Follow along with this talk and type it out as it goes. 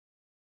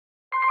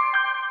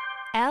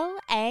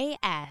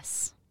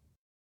LAS.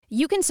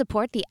 You can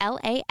support the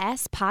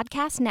LAS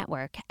Podcast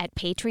Network at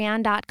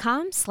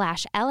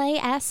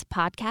patreon.com/LAS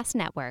Podcast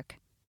Network.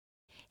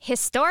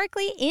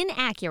 Historically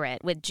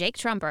Inaccurate with Jake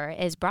Trumper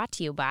is brought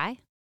to you by...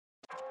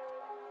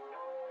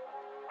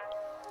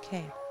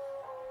 Okay.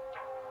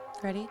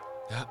 Ready?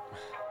 Yep.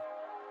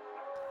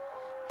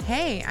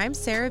 Hey, I'm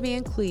Sarah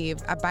Van Cleve,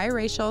 a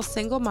biracial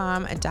single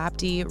mom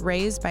adoptee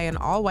raised by an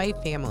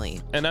all-white family.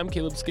 And I'm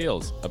Caleb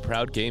Scales, a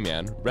proud gay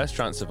man,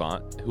 restaurant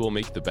savant who will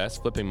make the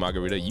best flipping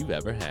margarita you've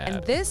ever had.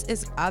 And this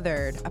is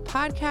Othered, a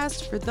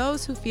podcast for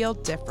those who feel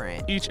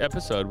different. Each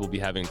episode we'll be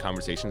having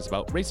conversations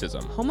about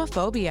racism,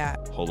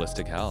 Homophobia,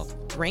 holistic health,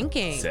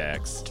 drinking,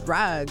 sex,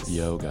 drugs,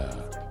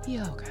 yoga,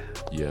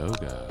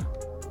 yoga,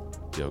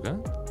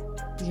 yogurt.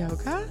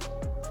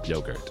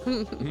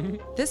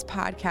 This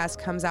podcast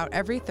comes out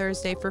every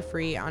Thursday for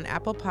free on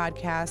Apple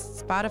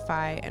Podcasts,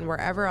 Spotify, and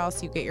wherever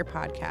else you get your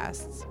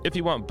podcasts. If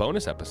you want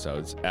bonus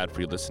episodes,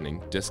 ad-free listening,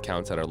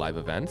 discounts at our live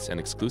events, and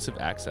exclusive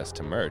access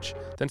to merch,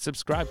 then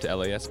subscribe to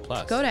LAS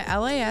Plus. Go to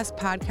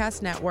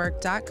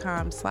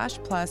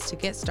laspodcastnetwork.com/plus to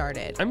get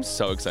started. I'm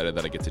so excited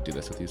that I get to do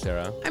this with you,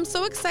 Sarah. I'm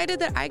so excited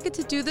that I get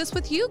to do this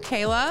with you,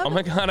 Caleb. Oh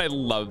my God, I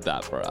love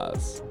that for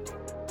us.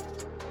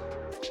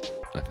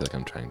 I feel like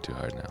I'm trying too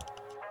hard now.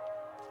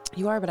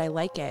 You are, but I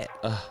like it.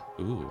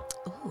 Ooh.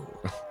 Ooh,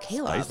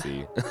 Caleb.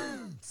 Spicy.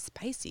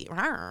 Spicy.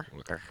 Rawr.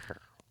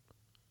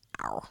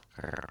 Ow.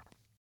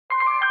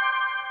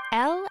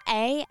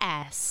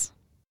 LAS.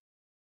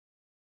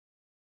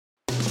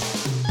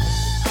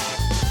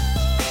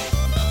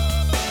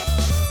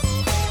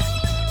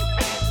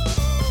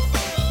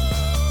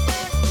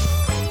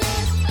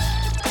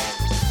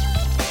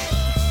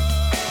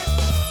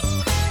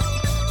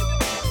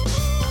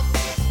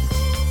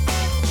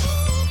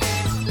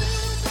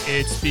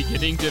 It's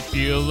beginning to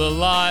feel a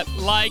lot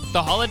like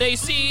the holiday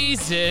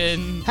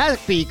season.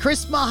 Happy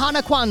Christmas,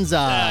 Hana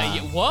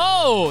Kwanzaa.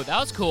 Whoa, that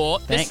was cool.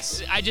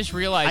 Thanks. I just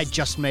realized. I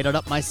just made it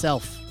up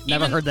myself.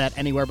 Never heard that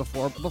anywhere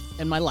before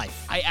in my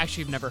life. I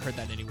actually have never heard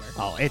that anywhere.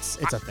 Oh, it's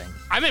a thing.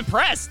 I'm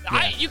impressed.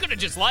 Yeah. You could have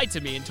just lied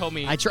to me and told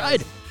me. I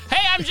tried.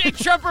 Hey, I'm Jake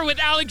Trumper with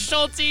Alex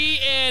Schulte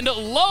and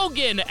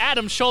Logan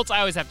Adam Schultz. I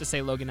always have to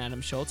say Logan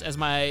Adam Schultz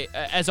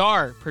as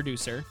our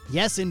producer.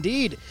 Yes,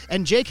 indeed.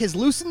 And Jake has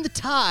loosened the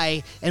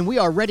tie, and we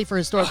are ready for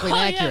Historically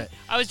Inaccurate. Yeah.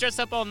 I was dressed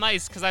up all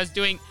nice because I was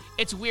doing.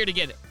 It's weird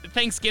again.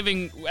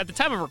 Thanksgiving, at the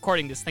time of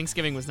recording this,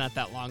 Thanksgiving was not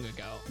that long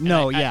ago.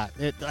 No, yeah.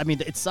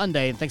 It's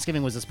Sunday, and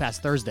Thanksgiving was this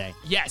past Thursday.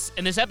 Yes,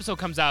 and this episode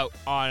comes out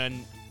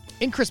on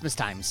in Christmas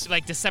times,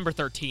 like December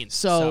 13th.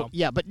 So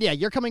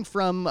you're coming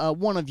from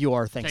one of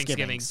your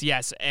Thanksgivings.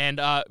 Yes,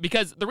 and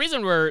because the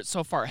reason we're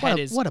so far ahead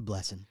is what a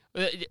blessing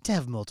to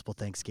have multiple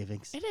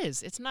Thanksgivings. It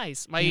is. It's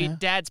nice. My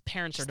dad's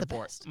parents are the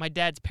divorced. best. My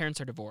dad's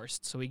parents are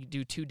divorced, so we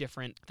do two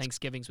different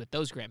Thanksgivings with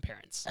those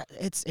grandparents.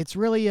 It's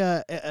really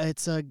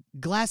it's a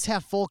glass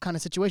half full kind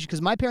of situation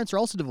because my parents are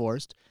also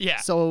divorced. Yeah.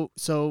 So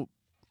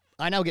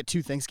I now get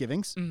two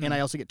Thanksgivings, and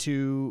I also get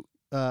two.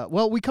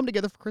 We come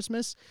together for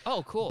Christmas.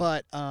 Oh, cool.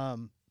 But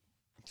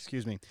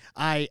excuse me,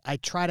 I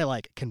try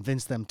to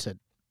convince them to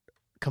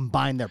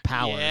combine their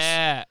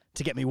powers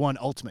to get me one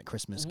ultimate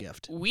Christmas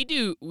gift. We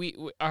do. We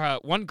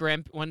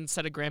one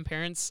set of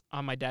grandparents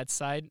on my dad's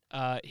side.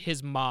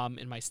 His mom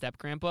and my step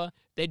grandpa.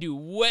 They do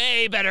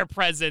way better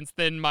presents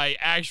than my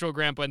actual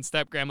grandpa and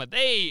step grandma.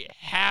 They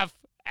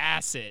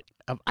half-ass it.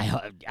 And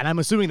I'm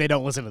assuming they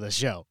don't listen to this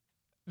show.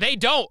 They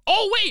don't.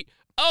 Oh wait.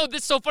 Oh,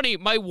 this is so funny.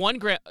 My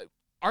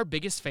our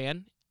biggest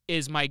fan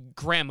is my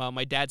grandma,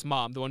 my dad's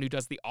mom, the one who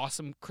does the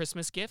awesome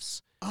Christmas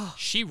gifts. Oh.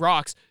 She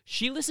rocks.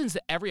 She listens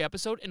to every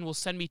episode and will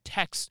send me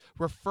texts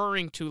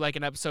referring to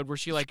an episode where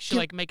she'll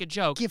make a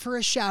joke. Give her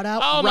a shout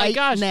out my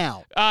gosh.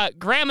 now.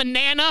 Grandma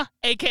Nana,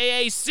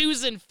 aka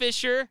Susan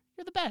Fisher.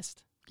 You're the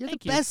best.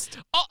 Thank you. Best.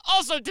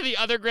 Also, to the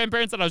other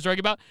grandparents that I was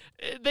joking about,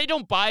 they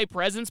don't buy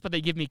presents, but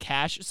they give me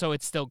cash, so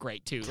it's still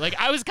great, too.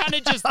 I was kind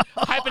of just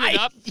hyping it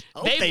up. I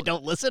hope they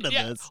don't listen to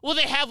this. Well,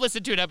 they have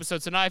listened to an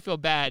episode, so now I feel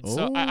bad. Oh.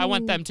 So I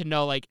want them to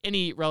know,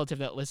 any relative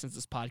that listens to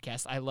this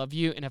podcast, I love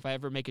you, and if I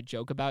ever make a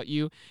joke about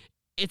you,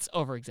 it's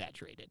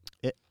over-exaggerated.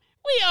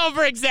 We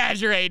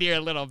over-exaggerate here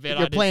a little bit.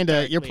 You're playing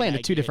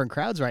to two different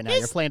crowds right now.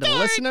 You're playing to the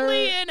listener.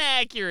 Historically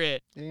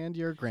Inaccurate. And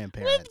your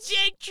grandparents. With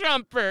Jake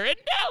Trumper and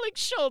Alex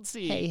Schulte.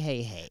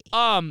 Hey.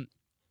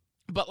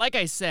 But like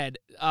I said,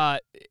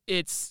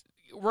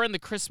 we're in the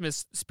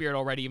Christmas spirit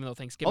already, even though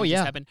Thanksgiving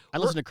just happened. I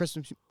listened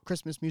to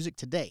Christmas music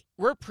today.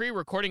 We're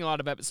pre-recording a lot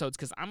of episodes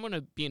because I'm going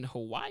to be in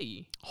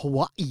Hawaii.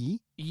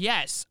 Hawaii?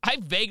 Yes. I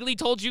vaguely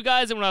told you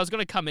guys, and when I was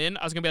going to come in,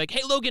 I was going to be like,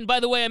 hey, Logan, by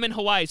the way, I'm in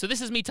Hawaii. So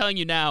this is me telling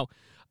you now.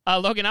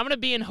 Logan, I'm going to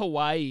be in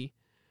Hawaii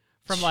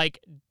from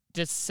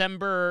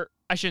December.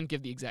 I shouldn't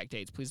give the exact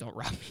dates. Please don't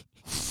rob me.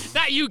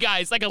 Not you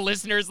guys. A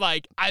listener's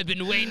I've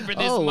been waiting for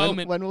this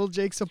moment. When will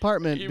Jake's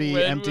apartment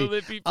be empty? Will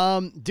it be...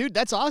 Dude,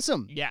 that's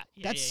awesome. Yeah.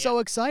 That's so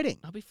exciting.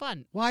 It'll be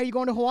fun. Why are you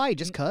going to Hawaii?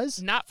 Just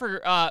 'cause? Not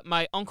for,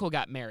 my uncle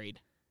got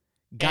married.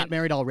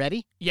 Married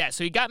already? Yeah,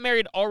 so he got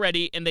married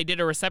already, and they did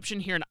a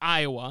reception here in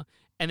Iowa.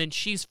 And then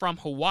she's from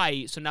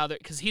Hawaii, so now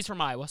because he's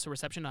from Iowa, so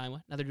reception in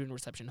Iowa. Now they're doing a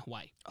reception in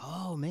Hawaii.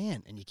 Oh,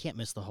 man. And you can't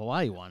miss the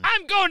Hawaii one.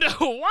 I'm going to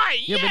Hawaii,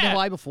 You ever been to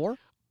Hawaii before?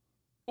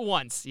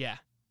 Once, yeah.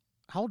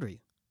 How old are you?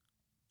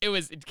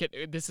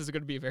 This is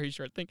going to be a very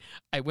short thing.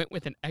 I went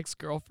with an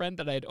ex-girlfriend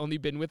that I had only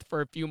been with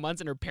for a few months,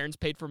 and her parents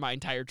paid for my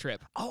entire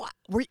trip. Oh,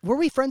 were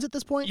we friends at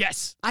this point?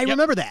 Yes. I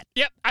remember that.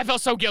 Yep. I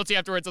felt so guilty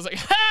afterwards. I was like,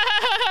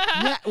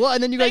 Yeah, well,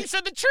 and then you guys... Thanks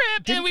for the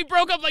trip, and we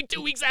broke up like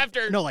 2 weeks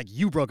after. No, like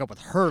you broke up with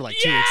her like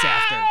 2 weeks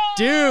after.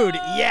 Dude,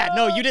 yeah,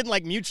 no, you didn't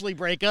like mutually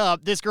break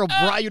up. This girl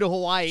brought you to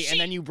Hawaii, and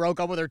then you broke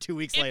up with her 2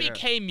 weeks later. It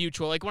became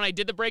mutual. Like when I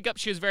did the breakup,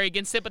 she was very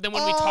against it, but then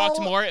when we talked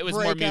more, it was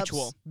more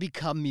mutual.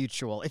 Become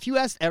mutual. If you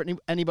ask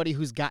anybody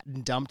who's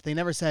gotten dumped, they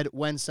never said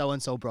when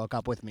so-and-so broke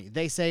up with me.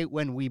 They say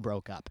when we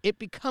broke up. It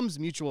becomes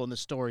mutual in the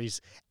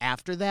stories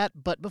after that,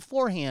 but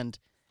beforehand,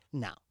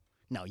 no.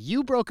 No,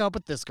 you broke up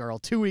with this girl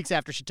 2 weeks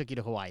after she took you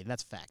to Hawaii, and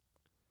that's a fact.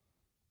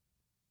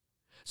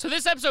 So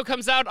this episode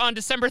comes out on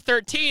December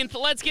 13th.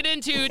 Let's get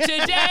into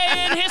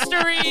Today in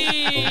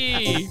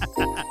History.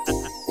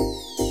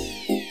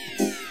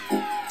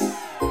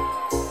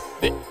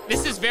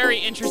 This is very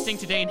interesting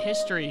Today in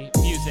History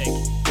music.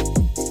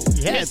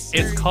 Yes.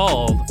 It's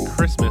called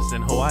Christmas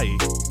in Hawaii.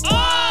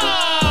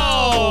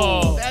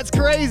 Oh! That's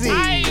crazy.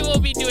 I will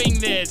be doing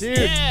this. Dude,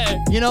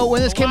 yeah. you know,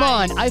 when this came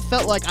Hawaii. on, I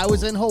felt like I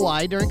was in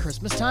Hawaii during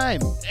Christmas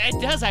time.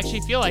 It does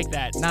actually feel like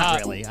that.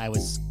 Not really. I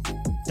was...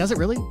 Does it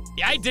really?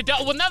 Yeah, I did.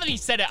 Well, now that he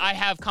said it, I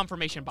have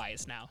confirmation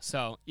bias now.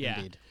 So, yeah.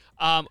 Indeed.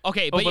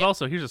 Okay. But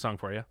also, here's a song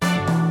for you. Why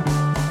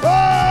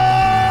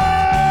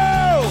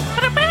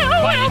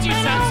did you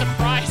sound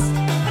surprised?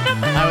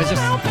 I was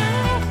just...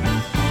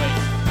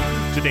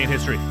 Wait. Today in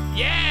History.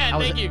 Yeah,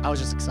 thank you. I was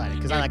just excited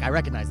because I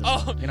recognize this.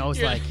 Oh, You know,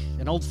 it's like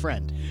an old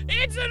friend.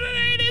 It's a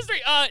Today in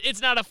History.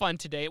 It's not a fun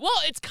today. Well,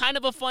 it's kind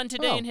of a fun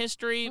Today in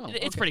History. Oh, It's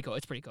okay. pretty cool.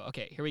 It's pretty cool.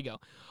 Okay, here we go.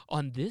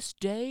 On this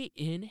day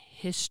in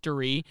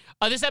history,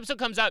 this episode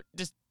comes out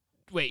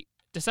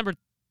December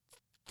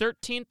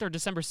 13th or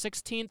December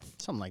 16th?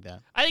 Something like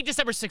that. I think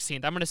December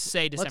 16th. I'm going to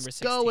say December 16th. Let's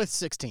go with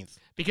 16th.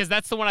 Because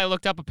that's the one I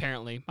looked up,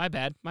 apparently. My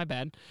bad.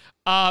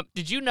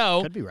 Did you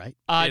know... Could be right.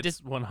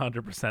 It's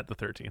 100% the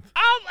 13th.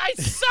 Oh, I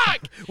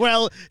suck!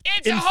 Well,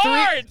 It's in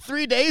hard!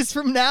 3 days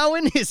from now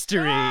in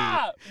history.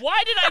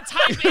 Why did I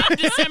type in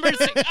December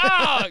 6th?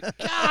 Oh,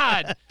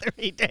 God.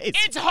 3 days.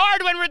 It's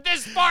hard when we're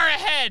this far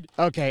ahead.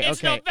 Okay,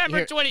 It's okay. November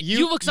Here, 20.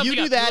 You look something You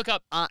do up. that. You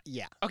look up.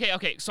 Yeah.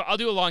 Okay. So I'll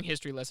do a long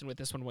history lesson with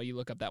this one while you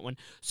look up that one.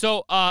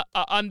 So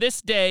on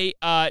this day,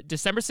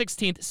 December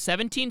 16th,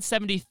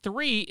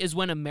 1773, is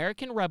when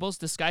American rebels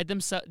disguised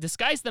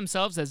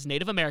themselves as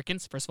Native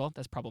Americans. First of all,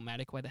 that's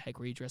problematic. Why the heck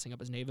were you dressing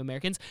up as Native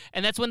Americans?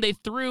 And that's when they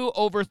threw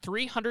over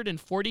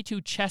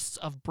 342 chests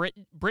of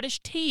British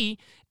tea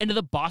into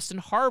the Boston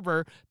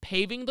Harbor,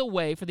 paving the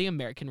way for the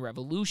American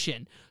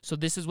Revolution. So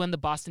this is when the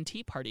Boston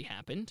Tea Party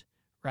happened.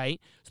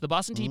 Right? So the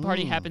Boston Tea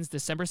Party happens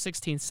December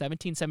 16th,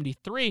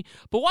 1773.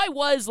 But why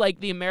was,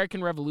 the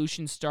American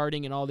Revolution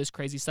starting and all this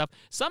crazy stuff?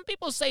 Some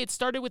people say it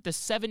started with the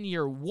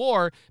 7-Year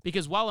War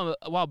because while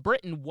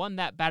Britain won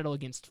that battle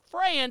against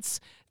France,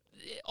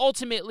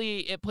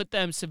 ultimately it put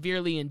them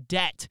severely in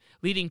debt,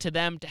 leading to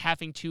them to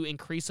having to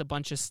increase a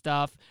bunch of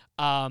stuff.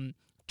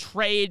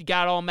 Trade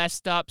got all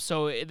messed up,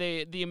 so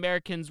the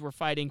Americans were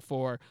fighting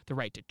for the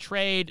right to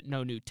trade,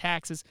 no new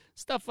taxes,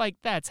 stuff like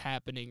that's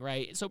happening,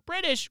 right? So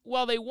British,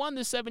 while they won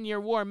the 7-Year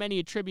War, many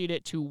attribute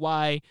it to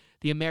why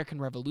the American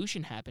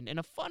Revolution happened. And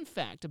a fun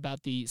fact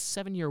about the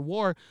 7-Year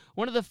War,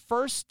 one of the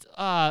first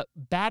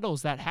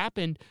battles that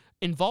happened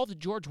involved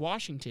George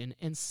Washington,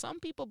 and some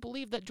people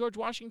believe that George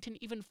Washington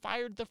even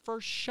fired the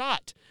first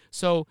shot.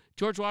 So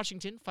George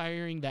Washington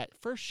firing that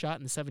first shot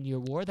in the 7-Year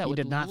War, He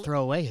did not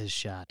throw away his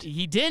shot.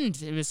 He didn't,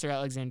 Mr.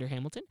 Alexander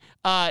Hamilton.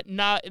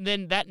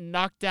 Then that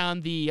knocked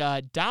down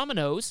the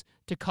dominoes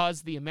to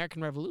cause the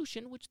American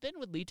Revolution, which then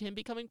would lead to him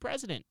becoming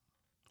president.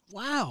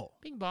 Wow.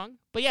 Bing bong.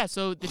 But yeah,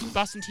 so the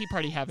Boston Tea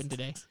Party happened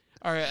today.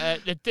 Or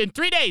in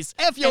 3 days.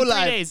 F your In 3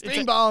 life. days.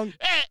 Bing bong.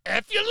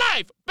 F your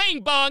life. Bing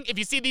bong. If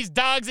you see these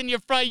dogs in your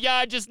front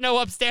yard, just know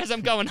upstairs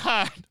I'm going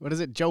hard. What is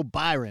it? Joe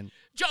Byron.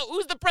 Joe,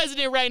 who's the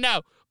president right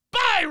now?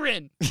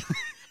 Byron.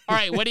 All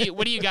right, what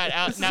do you got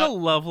out This is now? a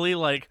lovely,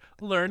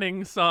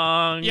 learning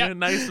song. Yep.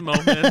 Nice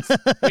moments.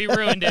 We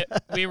ruined it.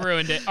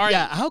 All right.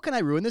 Yeah, how can I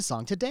ruin this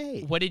song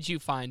today? What did you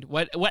find?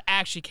 What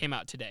actually came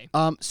out today?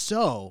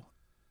 So,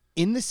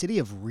 in the city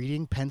of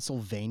Reading,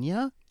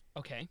 Pennsylvania,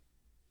 Okay.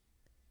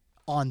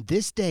 on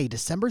this day,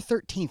 December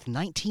 13th,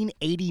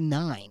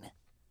 1989,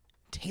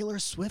 Taylor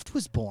Swift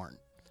was born.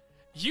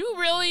 You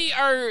really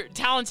are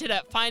talented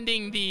at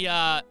finding the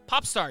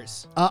pop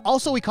stars.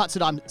 Also, we caught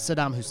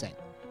Saddam Hussein,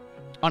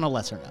 on a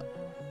lesser note.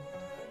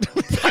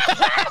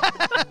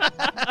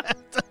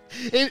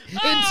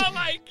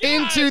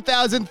 In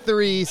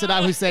 2003,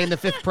 Saddam Hussein, the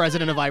 5th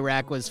president of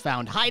Iraq, was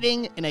found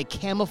hiding in a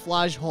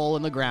camouflage hole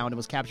in the ground and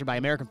was captured by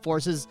American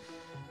forces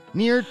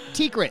near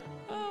Tikrit,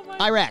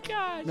 Iraq.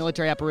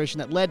 Military operation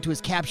that led to his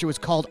capture was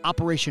called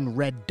Operation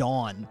Red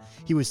Dawn.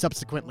 He was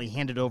subsequently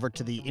handed over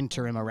to the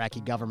interim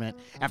Iraqi government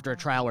after a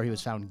trial where he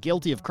was found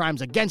guilty of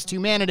crimes against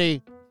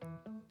humanity.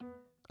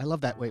 I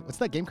love that. Wait, what's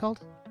that game called?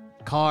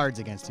 Cards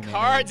Against Humanity.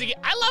 Cards Against.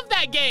 I love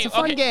that game. It's a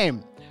fun Okay.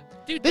 game.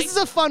 Dude, This is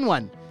a fun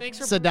one. thanks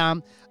for.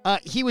 Saddam.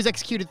 He was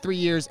executed 3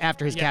 years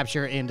after his Yeah.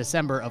 capture in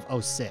December of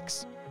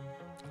 2006.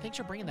 Thanks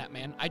for bringing that,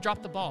 man. I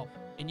dropped the ball,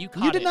 and you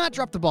caught You did it. not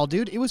drop the ball,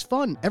 dude. It was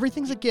fun.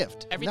 Everything's a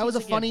gift. That was Everything's a a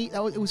gift. funny.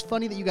 It was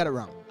funny that you got it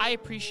wrong. I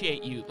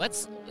appreciate you.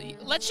 Let's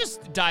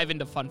just dive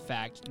into fun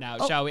fact now,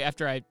 Oh. shall we?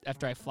 After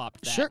I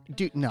flopped that. Sure,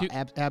 dude. No, Dude,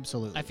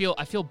 absolutely. I feel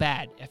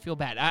bad.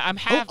 I'm Oh,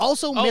 half.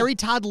 also, oh, Mary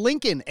Todd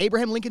Lincoln,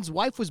 Abraham Lincoln's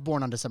wife, was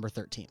born on December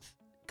 13th.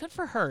 Good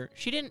for her.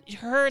 She didn't.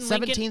 Her and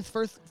Lincoln.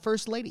 17th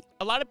first lady.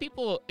 A lot of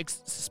people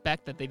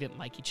suspect that they didn't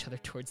like each other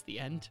towards the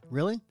end.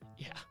 Really?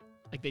 Yeah.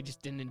 Like they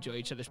just didn't enjoy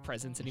each other's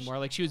presence anymore.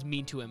 Like she was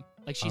mean to him.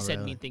 Like she Oh, said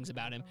really? mean things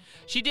about him.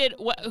 She did.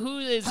 Who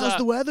is? How's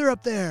the weather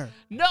up there?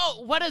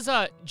 No. What is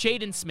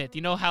Jaden Smith?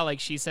 You know how like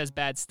she says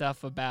bad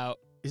stuff about.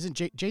 Isn't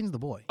Jaden's the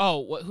boy?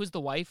 Oh, who's the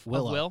wife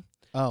Willow. of Will?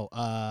 Oh,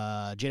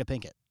 Jada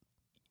Pinkett.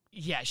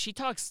 Yeah, she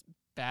talks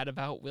bad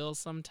about Will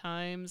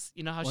sometimes.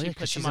 You know how Well, she yeah, 'cause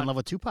puts she's him in on. love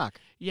with Tupac.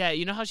 Yeah,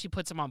 you know how she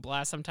puts him on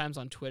blast sometimes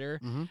on Twitter.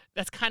 Mm-hmm.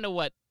 That's kind of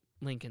what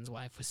Lincoln's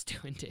wife was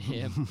doing to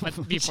him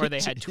before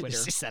they had Twitter.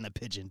 She sent a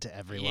pigeon to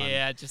everyone.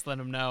 Yeah, just let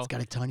him know. It's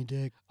got a tiny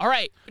dick. All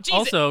right. Jeez,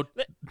 Also,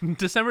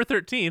 December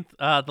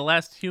 13th, the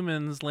last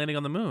humans landing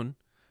on the moon,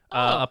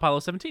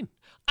 Apollo 17.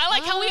 I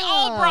like how we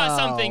all brought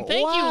something.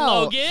 Thank you,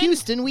 Wow. Logan.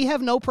 Houston, we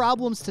have no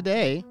problems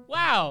today.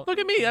 Wow. Look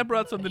at me. I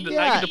brought something. I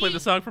Yeah. get to play the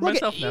song for Look,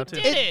 myself you now, too.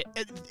 did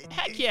it.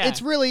 Heck yeah.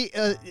 It's really,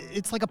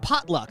 it's like a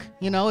potluck.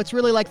 You know, it's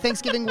really like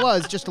Thanksgiving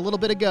was just a little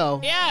bit ago.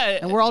 Yeah.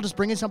 And we're all just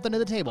bringing something to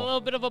the a table. little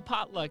bit of a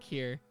potluck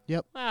here.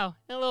 Yep. Wow.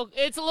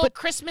 It's a little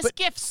Christmas but-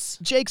 gifts.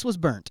 Jake's was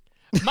burnt.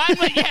 Mine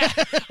was, yeah.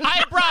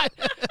 I brought,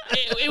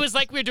 it was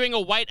like we were doing a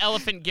white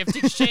elephant gift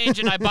exchange,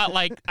 and I brought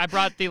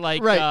the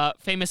Right.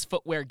 famous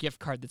footwear gift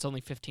card that's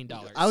only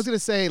 $15. I was gonna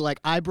say,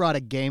 like, I brought a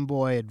Game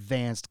Boy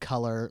Advanced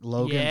Color.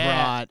 Logan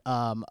Yeah.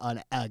 brought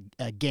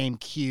a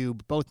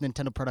GameCube, both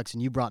Nintendo products,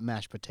 and you brought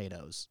mashed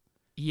potatoes.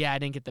 Yeah, I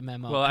didn't get the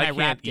memo. Well, and I can't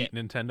wrapped eat it.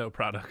 Nintendo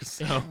products,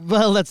 so.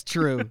 Well, that's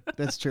true.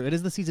 That's true. It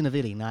is the season of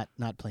eating, not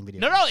playing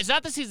video No, games. no, it's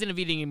not the season of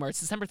eating anymore.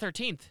 It's December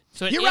 13th.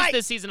 So it You're is right.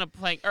 the season of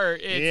playing. Or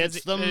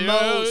It's the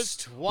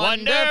most most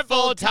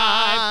wonderful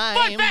time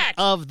Fun fact.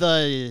 of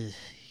the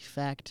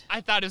fact.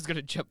 I thought it was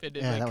gonna jump in. And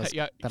Yeah, then that cut was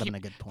you out. that'd have been a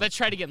good point. Let's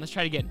try it again. Let's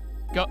try it again.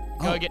 Go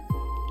Oh. again.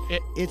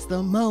 It's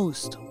the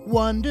most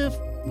wonderful.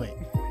 Wait,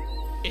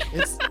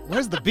 it's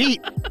where's the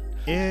beat?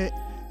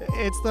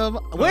 It's the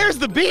where's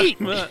the beat?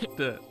 It's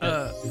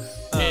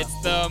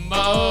the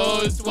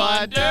most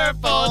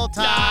wonderful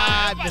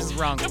time. This is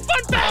wrong. The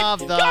fun fact. Of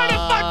the- Go to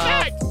fun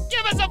fact.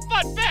 Give us a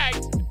fun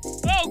fact.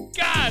 Oh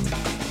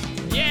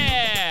God.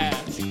 Yeah.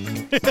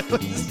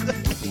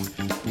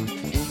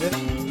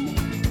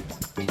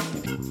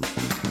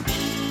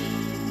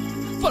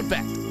 Fun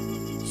fact.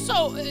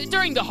 So,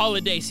 during the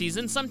holiday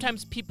season,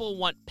 sometimes people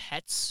want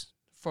pets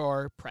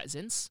for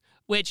presents,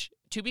 which,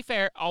 to be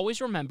fair, always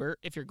remember,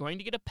 if you're going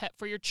to get a pet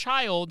for your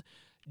child,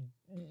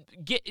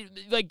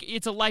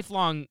 it's a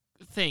lifelong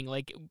thing.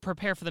 Like,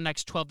 prepare for the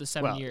next 12 to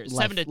 7 years.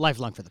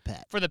 Lifelong for the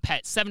pet. For the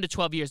pet, 7 to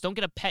 12 years. Don't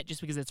get a pet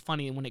just because it's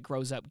funny, and when it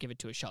grows up, give it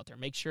to a shelter.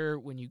 Make sure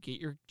when you get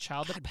your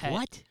child a pet.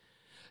 What?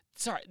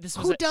 Sorry, this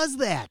was Who does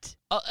that?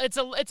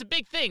 it's a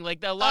big thing.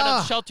 Like a lot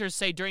of shelters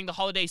say during the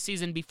holiday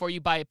season, before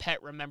you buy a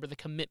pet, remember the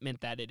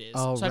commitment that it is.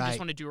 Oh, so I right. just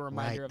want to do a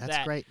reminder Right. of That's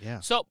that. great. Yeah.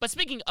 So, but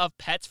speaking of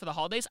pets for the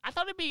holidays, I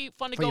thought it'd be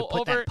fun to Before go you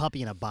put over that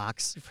puppy in a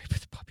box. before you put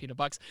the puppy in a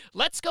box.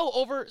 Let's go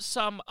over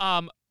some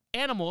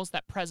animals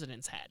that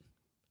presidents had.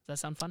 Does that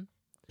sound fun?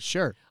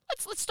 Sure.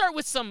 Let's start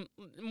with some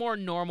more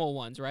normal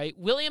ones, right?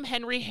 William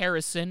Henry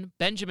Harrison,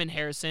 Benjamin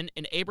Harrison,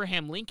 and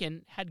Abraham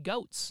Lincoln had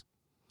goats.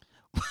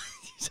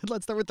 You said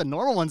let's start with the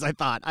normal ones. I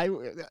thought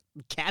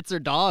cats or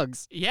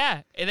dogs.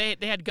 Yeah, they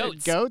had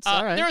goats. Goats?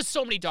 All right. There are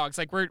so many dogs.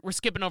 Like we're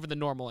skipping over the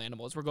normal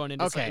animals. We're going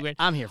into Okay, slightly weird.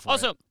 I'm here for it.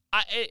 Also,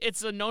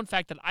 it's a known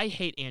fact that I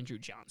hate Andrew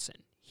Johnson.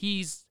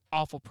 He's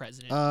awful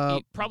president.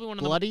 Probably one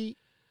of the bloody.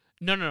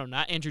 No,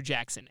 not Andrew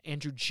Jackson.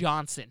 Andrew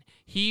Johnson.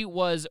 He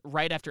was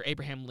right after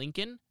Abraham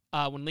Lincoln.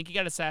 When Lincoln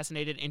got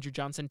assassinated, Andrew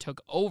Johnson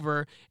took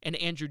over, and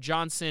Andrew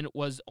Johnson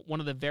was one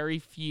of the very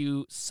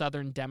few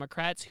Southern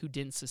Democrats who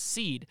didn't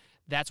secede.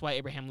 That's why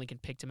Abraham Lincoln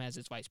picked him as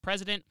his vice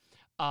president,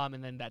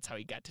 and then that's how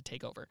he got to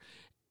take over.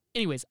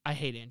 Anyways, I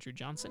hate Andrew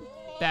Johnson.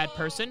 Bad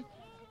person.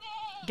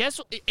 Guess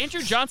what?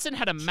 Andrew Johnson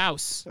had a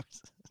mouse.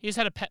 He just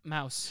had a pet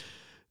mouse.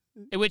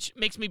 Which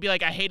makes me be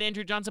like, I hate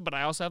Andrew Johnson, but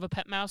I also have a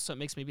pet mouse, so it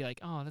makes me be like,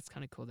 oh, that's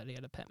kind of cool that he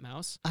had a pet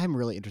mouse. I'm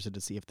really interested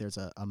to see if there's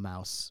a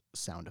mouse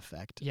sound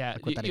effect. Yeah,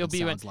 like what that you'll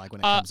even be sounds like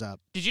when it comes up.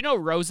 Did you know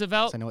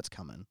Roosevelt? 'Cause I know it's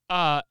coming.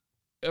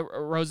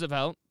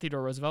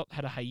 Theodore Roosevelt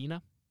had a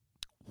hyena.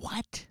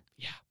 What?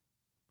 Yeah.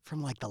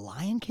 From like the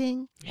Lion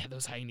King? Yeah,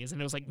 those hyenas,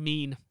 and it was like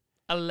mean.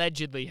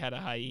 Allegedly had a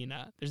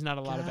hyena. There's not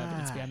a lot of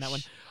evidence behind that one.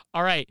 Gosh.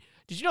 All right.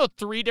 Did you know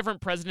 3 different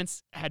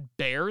presidents had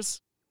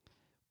bears?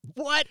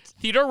 What?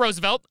 Theodore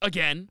Roosevelt,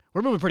 again.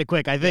 We're moving pretty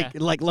quick. I think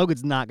like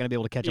Logan's not going to be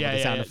able to catch up with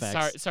the sound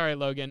effects. Sorry,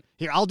 Logan.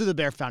 Here, I'll do the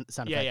bear sound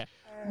Yeah, effect.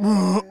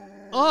 yeah.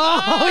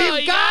 Oh,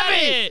 you got me!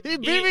 it. You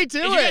beat me to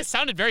You it. guys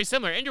sounded very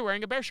similar, and you're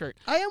wearing a bear shirt.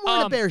 I am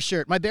wearing a bear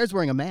shirt. My bear's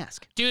wearing a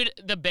mask. Dude,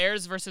 the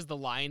Bears versus the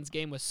Lions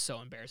game was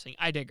so embarrassing.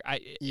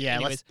 Yeah,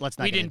 anyways, let's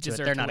not we get didn't into it.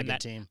 deserve They're to not a win good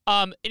that.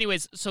 team.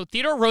 Anyways, so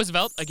Theodore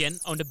Roosevelt again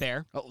owned a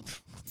bear. Oh,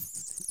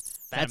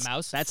 That's a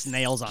mouse. That's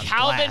nails on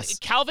glass.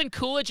 Calvin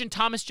Coolidge and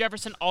Thomas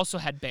Jefferson also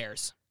had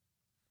bears.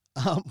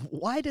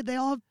 Why did they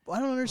all? I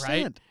don't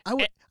understand. I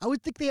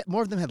would think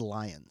more of them had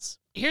lions,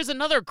 Here's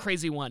another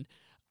crazy one.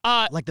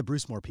 like the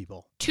Brucemore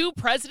people. 2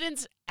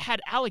 presidents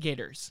had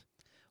alligators.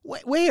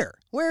 Where?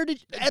 Where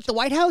did at the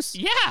White House?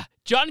 Yeah,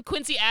 John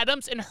Quincy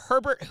Adams and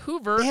Herbert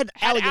Hoover They had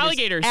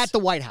alligators at the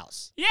White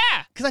House. Yeah,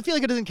 Because I feel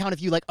like it doesn't count if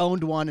you like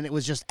owned one and it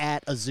was just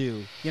at a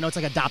zoo. You know, it's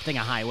like adopting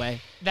a highway.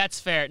 that's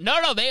fair.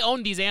 No, they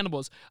owned these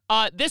animals.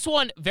 This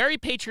one, very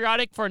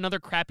patriotic for another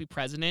crappy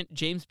president.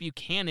 James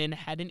Buchanan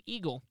had an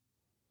eagle.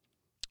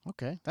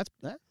 Okay, that's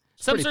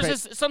Some pretty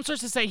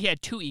sources say he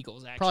had 2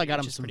 eagles. Actually, probably got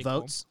which him is some pretty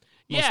cool. votes.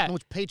 Yeah.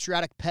 Most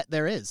patriotic pet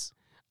there is.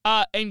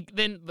 And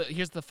then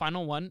here's the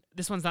final one.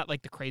 This one's not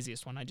like the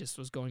craziest one. I just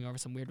was going over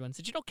some weird ones.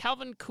 Did you know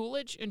Calvin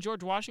Coolidge and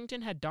George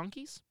Washington had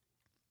donkeys?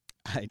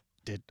 I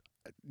did.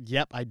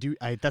 Yep, I do.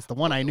 That's the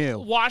one I knew.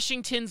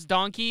 Washington's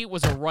donkey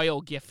was a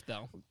royal gift,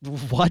 though.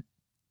 What?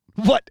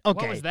 What?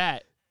 Okay. What was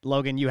that?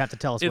 Logan, you have to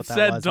tell us It what that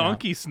said was. now.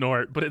 donkey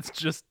snort, but it's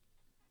just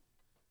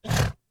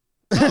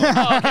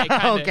Oh, okay,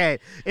 kinda. Okay,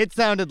 it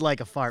sounded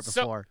like a fart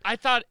So before. I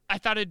thought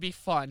it'd be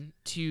fun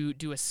to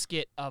do a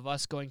skit of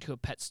us going to a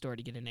pet store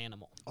to get an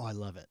animal. Oh, I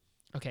love it.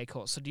 Okay,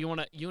 cool. So do you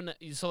want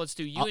to? So let's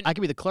do you and I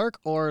can be the clerk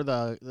or we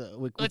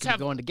Let's can have-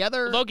 be going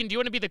together. Logan. Do you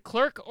want to be the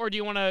clerk or do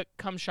you want to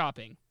come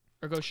shopping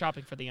or go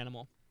shopping for the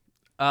animal?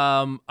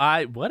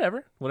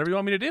 whatever you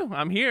want me to do.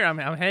 I'm here. I'm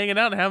hanging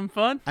out and having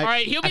fun. All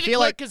right, he'll be I the feel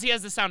clerk like- because he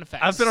has the sound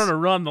effects. I've been on a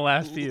run the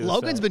last few.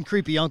 Logan's so. been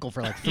creepy uncle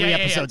for like 3 Yeah,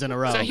 episodes in a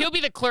row. So he'll be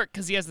the clerk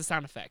because he has the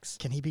sound effects.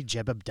 Can he be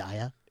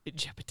Jebediah?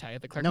 Jebediah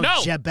the clerk. No,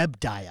 No,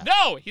 Jebediah.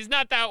 no, he's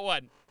not that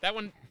one. That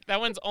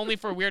one's only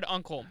for Weird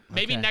Uncle.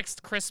 Maybe Okay.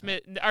 next Christmas,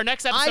 our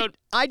next episode.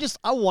 I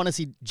want to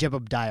see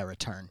Jebediah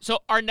return. So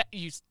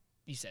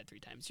you said 3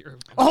 times. You're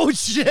Oh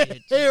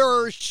shit!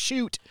 Idiot.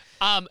 Shoot!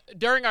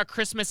 During our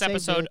Christmas Saved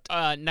episode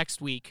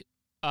next week,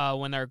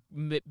 when our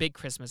big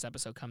Christmas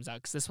episode comes out,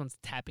 because this one's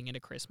tapping into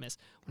Christmas.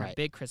 When our Right.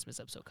 big Christmas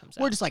episode comes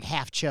We're out. just like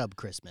half chub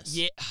Christmas.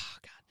 Yeah. Oh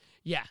God.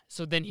 Yeah.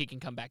 So then he can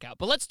come back out.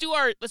 But let's do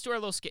our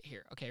little skit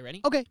here. Okay,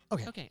 ready? Okay.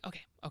 Okay.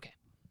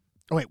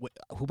 Oh wait,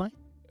 who am I?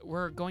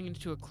 We're going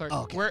into a clerk.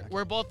 Oh, okay,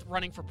 We're both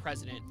running for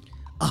president.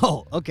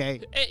 Oh, okay.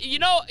 You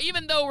know,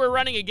 even though we're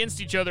running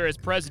against each other as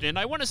president,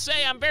 I want to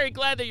say I'm very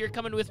glad that you're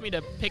coming with me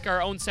to pick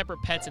our own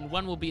separate pets, and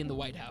one will be in the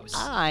White House.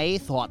 I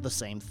thought the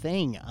same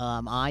thing.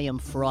 I am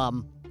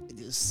from.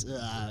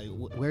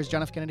 Where's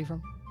John F. Kennedy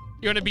from?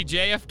 You want to be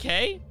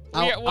JFK?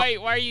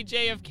 Wait, why are you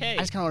JFK? I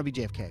just kind of want to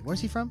be JFK. Where's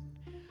he from?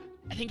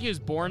 I think he was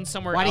born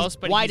somewhere Why else,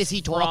 but why he's does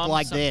he talk from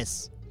like some-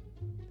 this?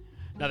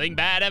 Nothing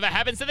bad ever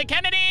happens to the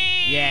Kennedys.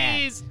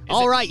 Yeah.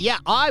 All right. Yeah,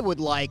 I would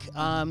like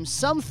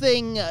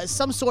something,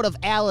 some sort of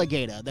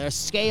alligator. Their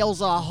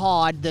scales are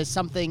hard. There's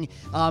something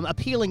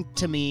appealing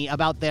to me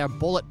about their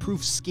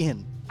bulletproof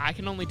skin. I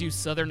can only do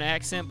Southern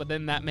accent, but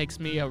then that makes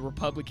me a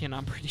Republican.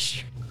 I'm pretty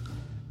sure.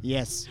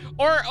 Yes.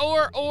 Or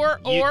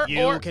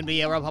You can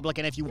be a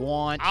Republican if you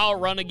want. I'll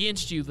run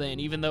against you then,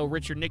 even though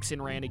Richard Nixon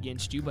ran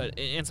against you,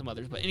 and some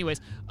others. But anyways,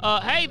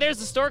 hey, there's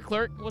the store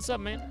clerk. What's up,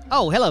 man?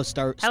 Oh, hello,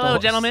 Hello,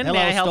 gentlemen. Hello,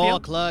 May I help store you?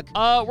 clerk.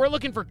 We're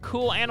looking for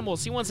cool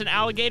animals. He wants an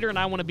alligator, and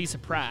I want to be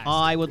surprised.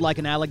 I would like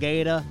an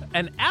alligator.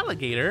 An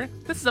alligator?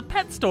 This is a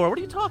pet store. What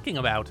are you talking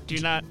about? do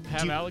you not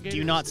have alligators? Do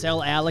you not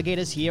sell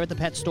alligators here at the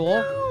pet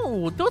store?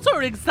 No, those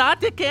are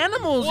exotic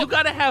animals. Well- You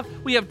gotta have.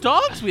 We have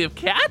dogs. We have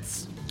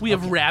cats. We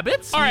have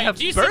rabbits. All we right, have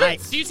do you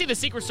birds. see the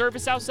Secret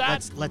Service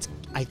outside?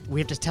 We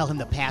have to tell him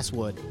the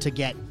password to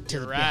get to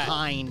You're right.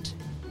 behind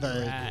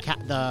the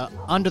Right. the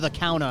under the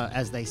counter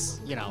as they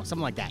something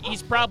like that.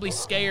 He's probably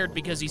scared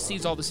because he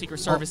sees all the Secret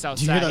Service do you hear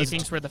outside. He those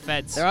thinks we're the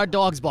feds. There are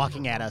dogs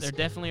barking at us. There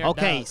definitely are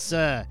Okay, dogs.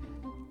 sir.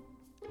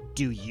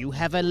 Do you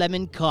have a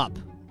lemon cup?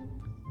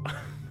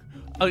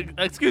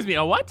 Excuse me.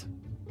 A what?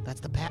 That's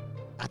the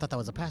I thought that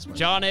was a password.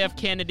 John F.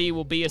 Kennedy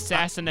will be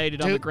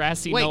assassinated on the Dude,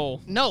 grassy wait,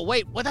 knoll. No,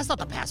 wait. Well, that's not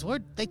the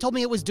password. They told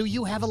me it was, do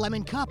you have a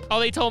lemon cup? Oh,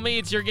 they told me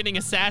it's you're getting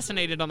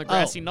assassinated on the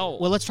grassy knoll.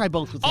 Well, let's try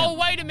both with Oh, them.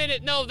 wait a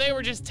minute. No, they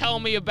were just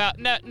telling me about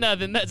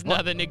nothing. That's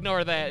nothing.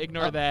 Ignore that.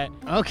 Ignore that.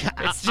 Okay.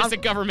 It's just a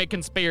government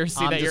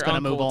conspiracy I'm that just your gonna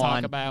uncle move will talk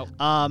on. about.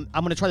 I'm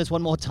going to try this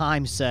one more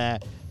time, sir.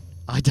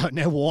 I don't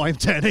know why I'm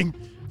turning.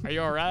 Are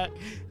you all right?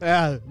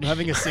 I'm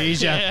having a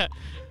seizure. Yeah.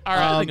 All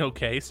right. Everything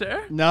okay,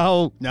 sir?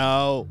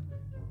 No.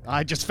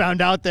 I just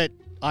found out that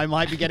I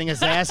might be getting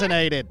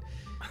assassinated.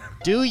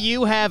 Do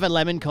you have a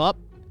lemon cup?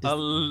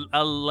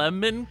 A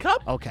lemon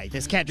cup? Okay,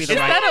 this can't be the Is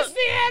right. that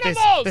the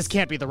animals! This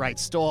can't be the right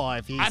store.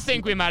 If he's. I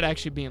think we might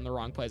actually be in the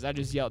wrong place. I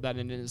just yelled at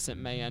an innocent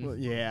man.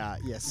 Yeah,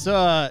 yes.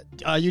 Sir,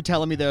 are you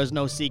telling me there's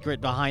no secret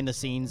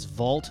behind-the-scenes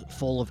vault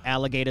full of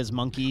alligators,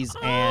 monkeys,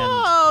 and...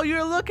 Oh,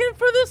 you're looking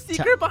for the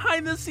secret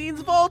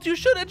behind-the-scenes vault? You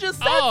should have just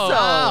said so.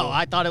 Oh,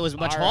 I thought it was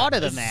much All right, harder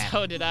than that.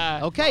 So did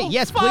I. Okay,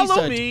 yes, Follow please,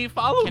 sir. me.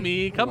 Follow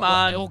me. Come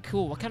on. Oh,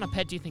 cool. What kind of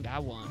pet do you think I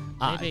want?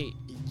 Maybe.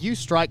 You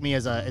strike me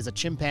as a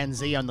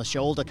chimpanzee on the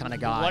shoulder kind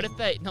of guy. What if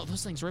they? No,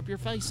 those things rip your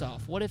face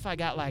off. What if I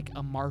got like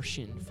a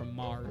Martian from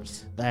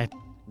Mars?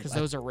 Because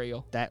those are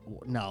real.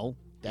 No,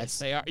 that's Yes,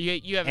 they are.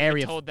 You haven't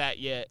area been told that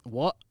yet.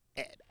 what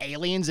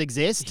aliens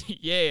exist.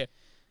 Yeah.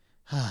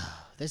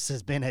 This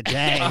has been a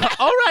day.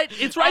 All right,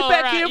 it's right All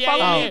back right, here. yeah,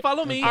 Follow yeah. me.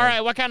 Follow me. All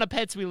right. What kind of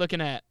pets we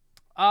looking at?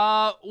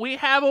 We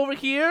have over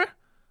here.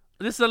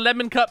 This is a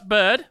lemon cup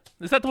bird.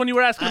 Is that the one you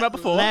were asking about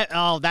before?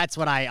 That's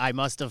what I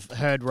must have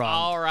heard wrong.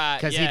 All right.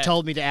 Because yeah. he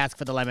told me to ask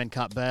for the lemon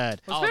cup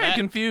bird. I was very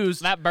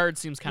confused. That bird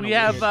seems kind of we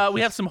weird. have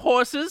we have some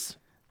horses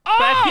Oh!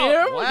 back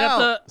here. We Wow,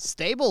 got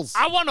stables.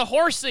 I want a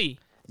horsey.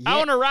 I Yeah.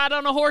 want to ride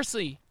on a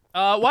horsey.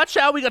 the watch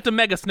out. We got the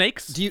mega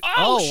snakes. Do you?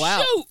 Oh, wow.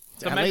 shoot!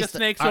 The At mega least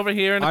snakes are- over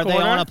here in the Are corner.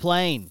 they on a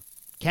plane?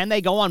 Can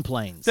they go on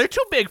planes? They're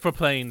too big for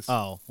planes.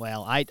 Oh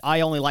well, I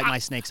only like my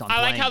snakes on I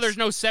planes. like how there's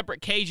no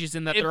separate cages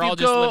in that If they're you all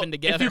just go- living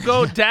together. If you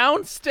go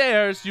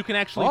downstairs, you can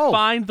actually Oh.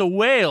 find the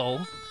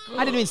whale.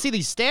 I didn't even see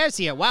these stairs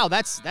here. Wow,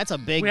 that's a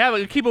big.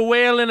 We keep a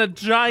whale in a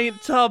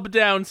giant tub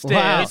downstairs.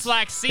 Wow. It's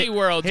like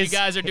SeaWorld. You His-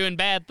 guys are doing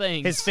bad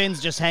things. His fins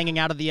just hanging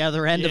out of the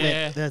other end of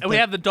Yeah. it. And we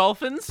have the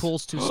dolphins.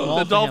 pool's too small.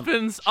 The for him.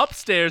 dolphins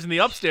upstairs in the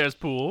upstairs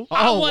pool.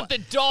 I Oh, want the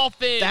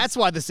dolphins. That's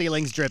why the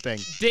ceiling's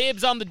dripping.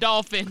 Dibs on the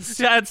dolphins.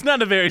 Yeah, it's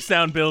not a very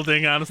sound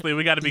building, honestly.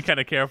 We got to be kind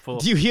of careful.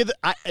 Do you hear the?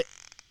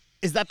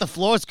 Is that the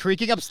floors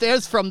creaking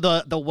upstairs from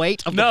the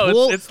weight of No, the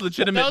pool? it's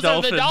legitimate Those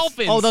dolphins. are the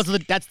dolphins. Oh,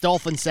 that's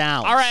dolphin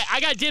sounds. All right, I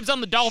got dibs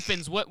on the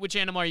dolphins. Which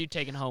animal are you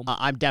taking home?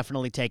 I'm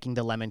definitely taking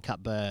the lemon cup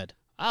bird.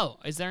 Oh,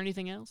 is there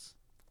anything else?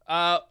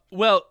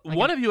 Well,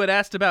 one of you had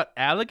asked about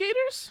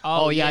alligators.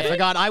 Oh yeah, I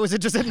forgot. I was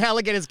interested in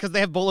alligators because they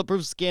have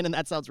bulletproof skin, and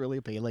that sounds really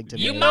appealing to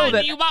me. You know might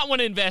that- you might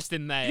want to invest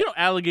in that You know,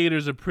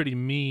 alligators are pretty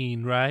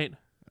mean, right?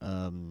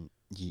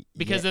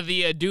 because of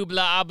the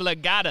dubla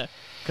oblongata.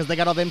 because they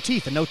got all them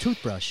teeth and no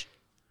toothbrush.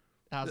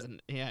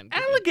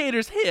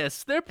 Alligators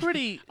hiss. They're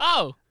pretty.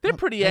 Oh, They're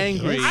pretty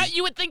angry.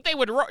 you would think they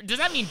would roar. Does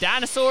that mean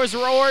dinosaurs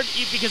roared?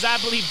 Because I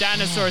believe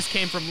dinosaurs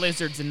came from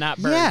lizards and not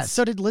birds. Yeah.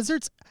 So did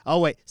lizards? Oh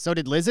wait. So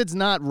did lizards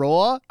not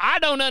roar? I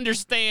don't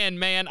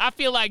understand, man. I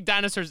feel like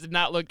dinosaurs did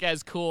not look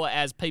as cool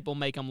as people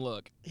make them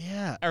look,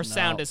 Yeah. or no.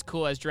 sound as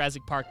cool as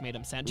Jurassic Park made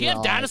them sound. Do you have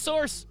Right.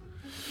 dinosaurs?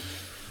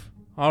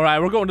 All right,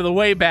 we're going to the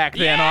way back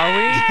then, are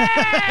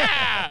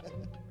Yeah!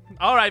 we?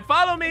 All right,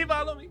 follow me.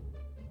 Follow me.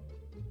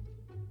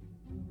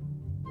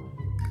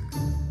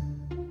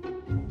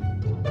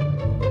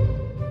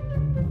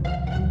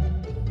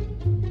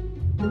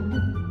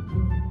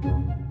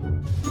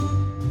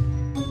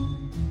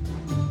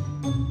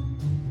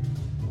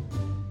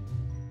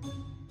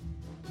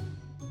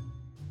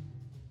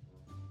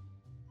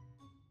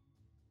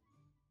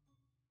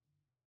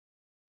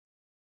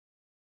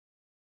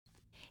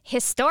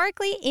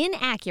 Historically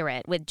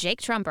Inaccurate with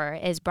Jake Trumper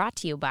is brought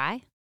to you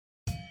by...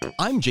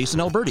 I'm Jason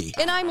Alberti.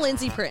 And I'm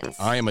Lindsay Prince.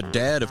 I am a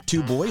dad of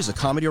 2 boys, a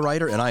comedy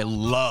writer, and I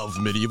love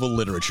medieval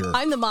literature.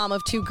 I'm the mom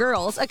of 2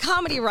 girls, a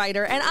comedy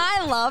writer, and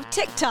I love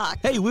TikTok.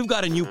 Hey, we've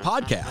got a new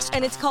podcast.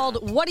 And it's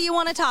called What Do You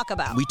Want to Talk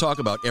About? We talk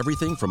about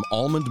everything from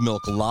almond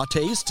milk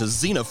lattes to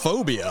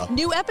xenophobia.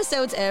 New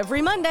episodes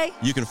every Monday.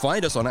 You can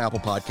find us on Apple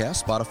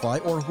Podcasts,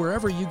 Spotify, or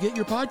wherever you get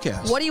your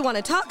podcasts. What Do You Want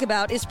to Talk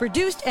About is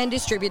produced and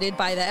distributed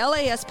by the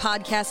LAS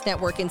Podcast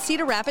Network in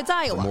Cedar Rapids, For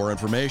Iowa. more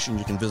information,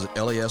 you can visit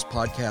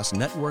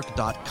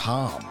laspodcastnetwork.com.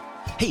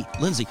 Hey,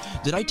 Lindsay,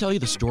 did I tell you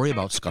the story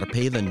about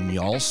Skarphéðin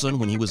Njálsson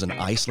when he was in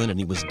Iceland and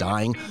he was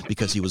dying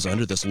because he was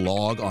under this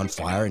log on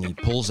fire and he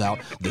pulls out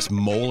this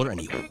molar and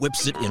he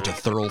whips it into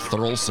Thurl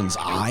Thurlson's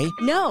eye?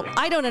 No,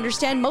 I don't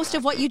understand most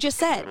of what you just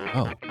said.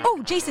 Oh,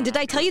 Oh, Jason, did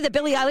I tell you that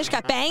Billie Eilish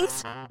got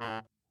bangs?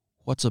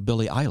 what's a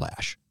Billie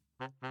Eyelash?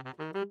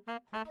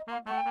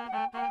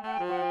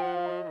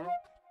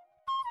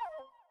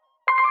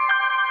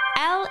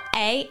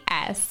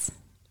 LAS.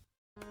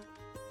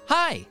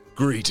 Hi.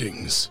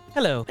 Greetings.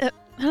 Hello.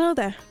 Hello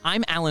there.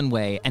 I'm Alan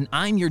Way, and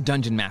I'm your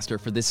dungeon master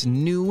for this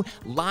new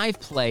live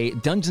play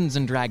Dungeons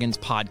 & Dragons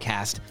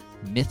podcast,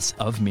 Myths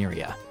of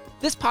Myria.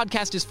 This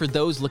podcast is for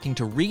those looking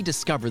to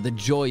rediscover the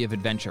joy of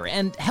adventure,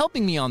 and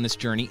helping me on this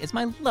journey is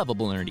my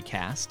lovable nerdy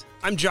cast.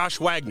 I'm Josh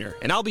Wagner,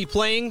 and I'll be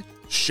playing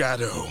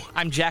Shadow.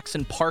 I'm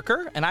Jackson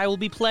Parker, and I will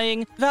be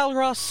playing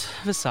Valros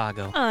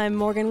Visago. I'm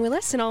Morgan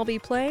Willis, and I'll be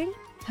playing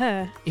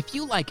her. If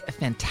you like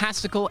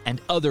fantastical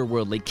and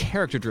otherworldly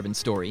character-driven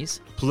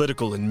stories,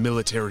 Political and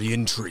military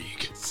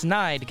intrigue.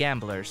 Snide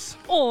gamblers.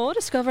 Or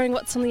discovering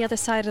what's on the other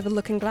side of the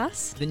looking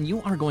glass. then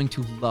you are going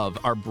to love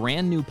our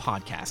brand new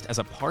podcast as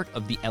a part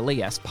of the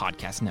LAS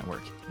Podcast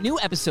Network. New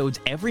episodes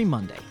every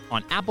Monday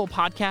on Apple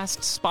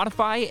Podcasts,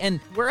 Spotify, and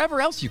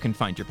wherever else you can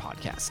find your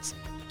podcasts.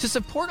 To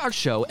support our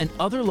show and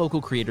other local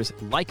creators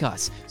like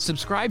us,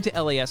 subscribe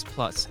to LAS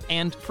Plus.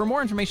 And for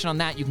more information on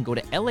that, you can go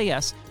to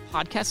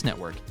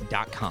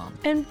laspodcastnetwork.com.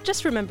 And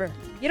just remember,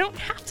 you don't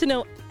have to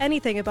know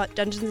anything about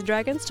Dungeons &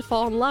 Dragons to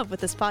fall in love with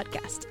this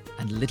podcast.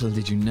 And little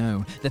did you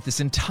know that this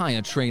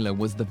entire trailer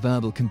was the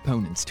verbal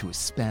components to a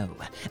spell.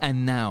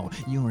 And now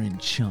you're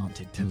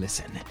enchanted to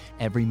listen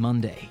every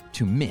Monday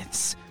to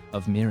Myths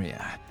of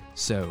Myria.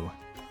 So,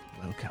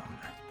 welcome.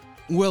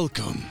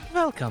 Welcome.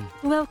 Welcome.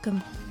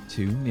 Welcome.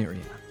 To Myria.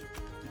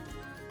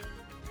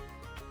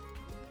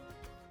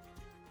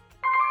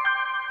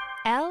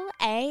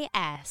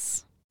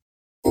 LAS.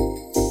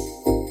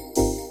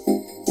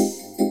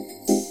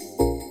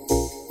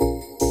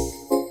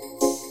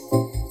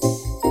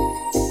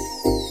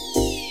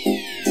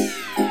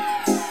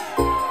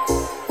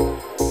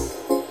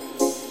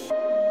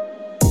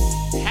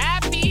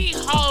 Happy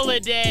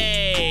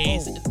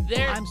holidays!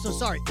 I'm so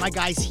sorry. My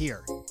guy's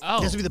here. Oh.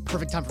 This would be the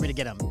perfect time for me to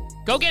get him.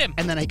 Go get him.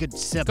 And then I could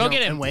sit Go up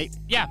get here him. and wait.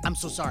 Yeah. I'm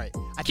so sorry.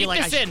 I Keep feel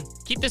like this in.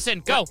 Keep this in.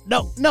 Go.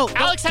 No, don't.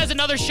 Alex has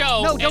another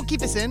show. No, don't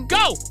keep this in.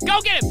 Go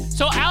get him.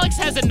 So Alex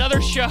has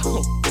another show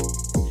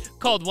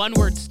called One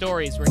Word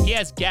Stories where he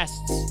has guests,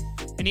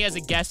 and he has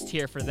a guest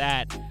here for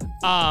that.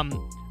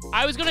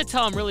 I was gonna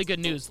tell him really good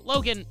news.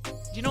 Logan, do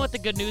you know what the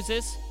good news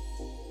is?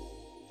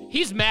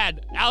 He's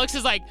mad. Alex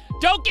is like,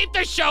 don't keep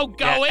the show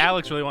going. Yeah,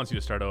 Alex really wants you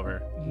to start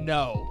over.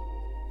 No.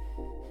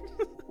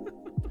 You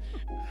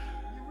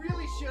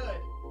really should.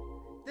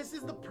 This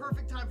is the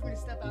perfect time for me to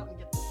step out and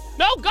get this.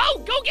 No,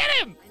 go get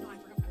him. You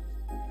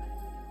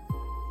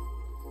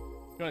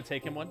want to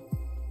take him one?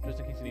 Just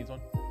in case he needs one?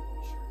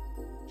 Sure.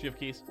 Do you have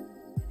keys?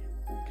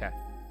 Okay.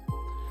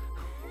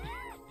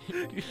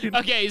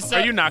 Okay, so...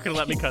 Are you not going to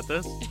let me cut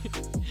this?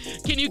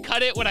 Can you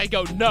cut it when I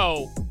go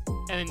no,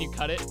 and then you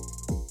cut it?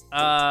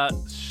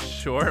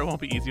 Sure. It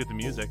won't be easy with the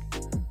music.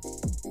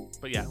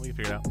 But yeah, we can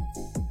figure it out.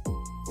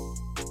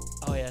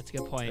 Oh yeah, that's a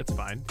good point. It's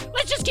fine.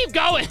 Let's just keep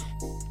going.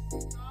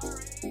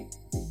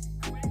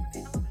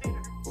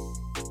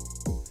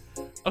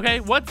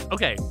 Okay,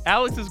 okay,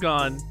 Alex is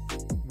gone.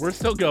 We're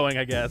still going,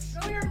 I guess.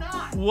 No, you're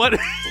not. What?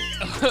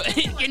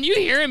 Can you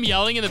hear him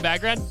yelling in the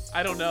background?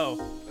 I don't know.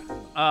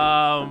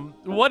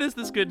 What is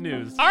this good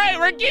news? All right,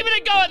 we're keeping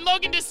it going.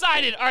 Logan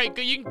decided. All right,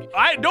 you can...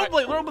 Don't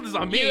put this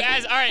on me.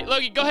 All right,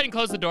 Logan, go ahead and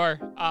close the door.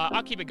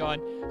 I'll keep it going.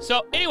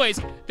 So, anyways,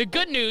 the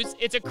good news,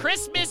 it's a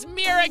Christmas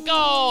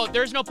miracle.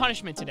 There's no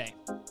punishment today.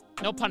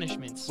 No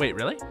punishments. Wait,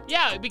 really?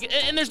 Yeah,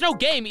 and there's no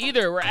game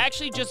either. We're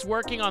actually just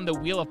working on the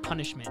Wheel of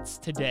Punishments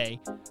today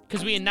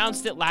because we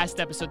announced it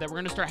last episode that we're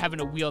going to start having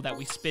a wheel that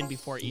we spin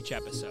before each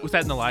episode. Was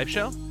that in the live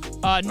show?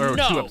 Or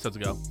no. 2 episodes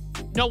ago?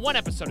 No, 1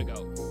 episode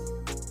ago.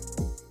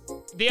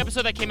 The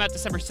episode that came out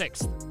December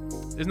 6th.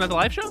 Isn't that the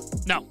live show?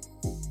 No.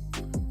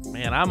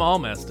 Man, I'm all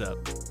messed up.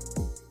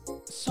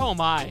 So am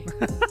I.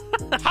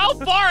 How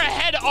far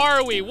ahead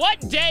are we?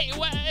 What day?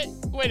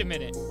 Wait a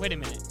minute.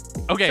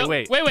 Okay, so,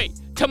 wait.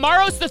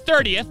 Tomorrow's the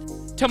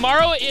 30th.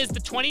 Tomorrow is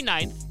the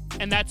 29th,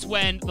 and that's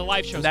when the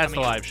live show's That's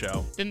coming the out. live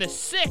show. Then the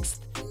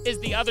 6th is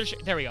the other show.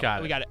 There we go.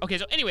 We got it. Okay,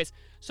 so anyways,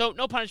 so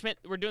no punishment.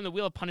 We're doing the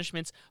Wheel of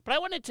Punishments, but I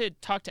wanted to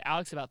talk to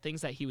Alex about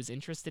things that he was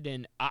interested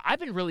in. I've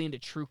been really into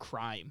true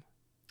crime.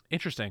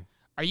 Interesting.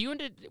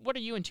 What are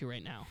you into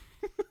right now?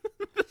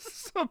 This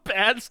is a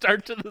bad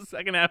start to the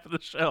second half of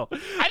the show.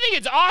 I think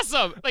it's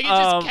awesome. Like, it's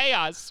just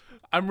chaos.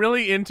 I'm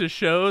really into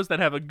shows that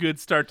have a good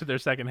start to their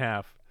second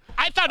half.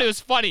 I thought it was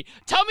funny.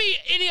 Tell me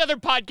any other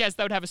podcast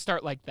that would have a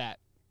start like that.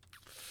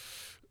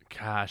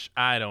 Gosh,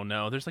 I don't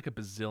know. There's like a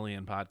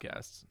bazillion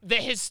podcasts. The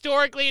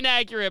Historically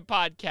Inaccurate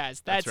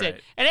Podcast. That's right.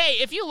 it. And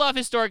hey, if you love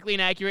Historically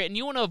Inaccurate and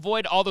you want to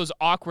avoid all those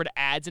awkward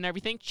ads and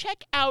everything,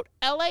 check out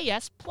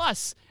LAS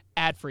Plus.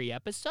 Ad-free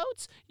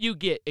episodes, you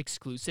get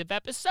exclusive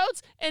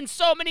episodes, and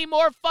so many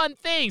more fun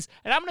things.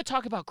 And I'm going to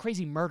talk about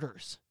crazy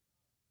murders.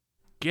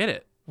 Get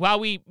it. While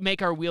we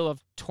make our Wheel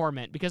of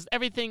Torment, because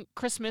everything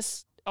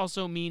Christmas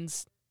also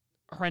means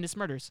horrendous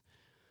murders.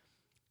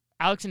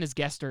 Alex and his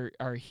guest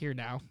are here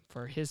now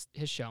for his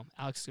show.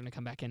 Alex is going to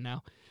come back in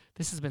now.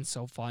 This has been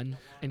so fun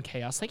and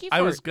chaos. Thank you for...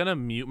 I was going to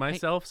mute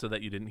myself so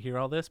that you didn't hear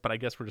all this, but I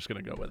guess we're just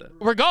going to go with it.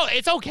 We're going.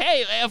 It's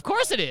okay. Of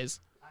course it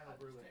is.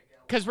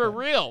 Because we're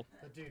real.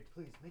 But dude,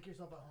 please, make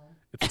yourself at home.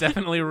 It's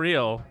definitely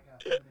real.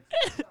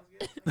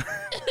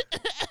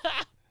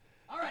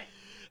 All right.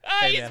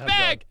 Oh, he's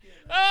back.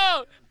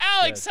 Oh,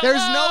 Alex, hello.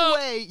 There's no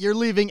way you're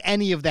leaving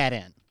any of that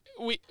in.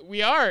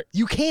 We are.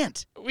 You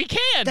can't. We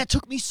can. That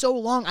took me so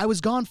long. I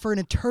was gone for an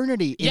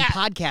eternity in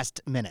podcast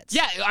minutes.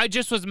 Yeah, I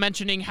just was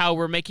mentioning how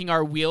we're making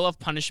our Wheel of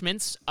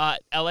Punishments,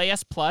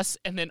 LAS Plus,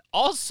 and then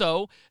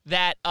also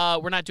that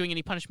we're not doing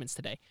any punishments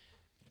today.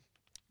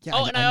 Yeah,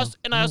 oh,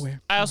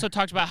 I also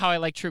talked about how I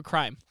like true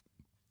crime.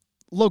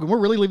 Logan, we're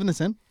really leaving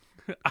this in?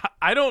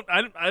 I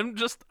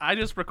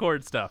just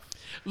record stuff.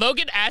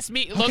 Logan asked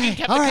me. Okay, Logan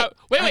kept all the right,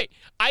 wait. all right.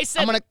 I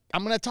said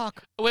I'm gonna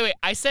talk. Wait.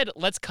 I said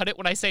let's cut it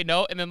when I say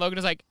no, and then Logan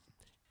was like,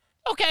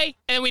 Okay,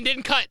 and we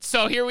didn't cut,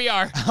 so here we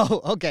are.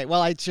 Oh, okay.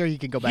 Well, I'm sure you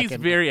can go back. He's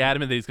very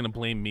adamant that he's going to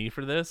blame me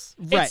for this.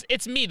 Right.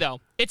 It's me,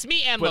 though. It's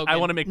me and But Logan. I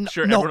want to make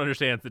sure everyone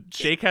understands that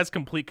Jake has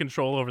complete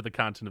control over the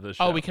content of this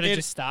show. Oh, we could have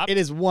just stopped? It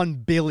is 1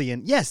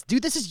 billion. Yes,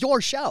 dude, this is your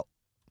show.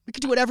 We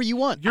can do whatever you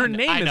want. Your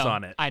name is know,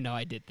 on it. I know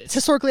I did It's this.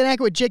 historically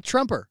inaccurate. Jake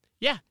Trumper.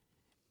 Yeah.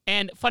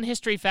 And fun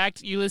history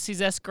fact,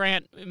 Ulysses S.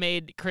 Grant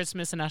made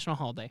Christmas a national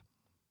holiday.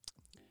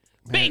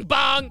 Bing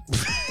bong!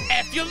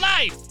 F your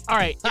life! All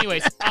right,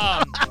 anyways.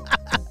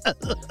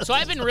 So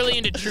I've been really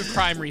into true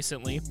crime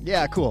recently.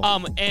 Yeah, cool.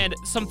 And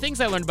some things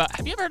I learned about.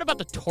 Have you ever heard about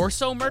the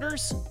Torso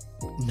murders?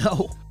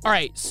 No. All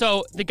right,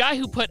 so the guy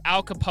who put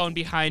Al Capone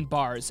behind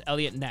bars,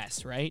 Elliot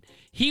Ness, right?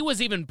 He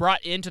was even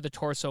brought into the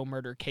Torso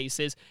murder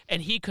cases,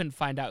 and he couldn't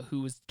find out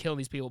who was killing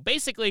these people.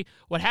 Basically,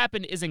 what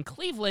happened is in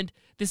Cleveland,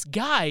 this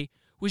guy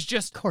was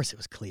just... Of course it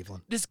was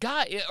Cleveland. This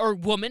guy, or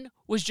woman,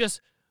 was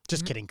just...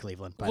 Just kidding,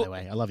 Cleveland, by the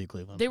way. I love you,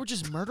 Cleveland. They were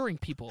just murdering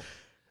people.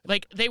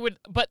 Like, they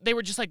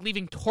were just, like,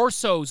 leaving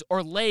torsos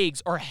or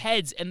legs or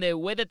heads, and the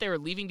way that they were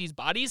leaving these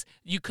bodies,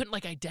 you couldn't,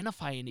 like,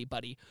 identify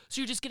anybody.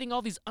 So you're just getting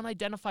all these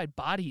unidentified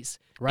bodies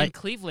in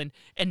Cleveland,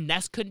 and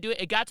Ness couldn't do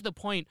it. It got to the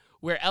point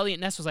where Elliot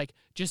Ness was like,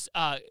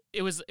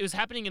 it was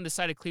happening in the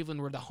side of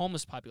Cleveland where the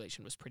homeless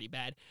population was pretty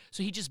bad.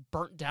 So he just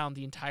burnt down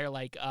the entire,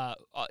 like,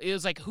 it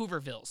was like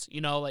Hoovervilles,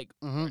 you know, like,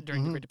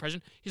 during the Great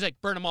Depression. He's like,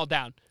 burn them all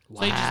down. So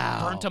they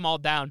just burnt them all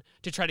down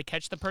to try to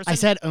catch the person. I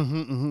said,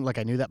 like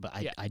I knew that, but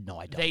I know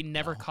I don't. They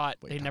never caught.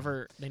 They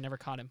never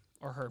caught him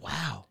or her.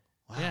 Wow.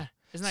 Yeah,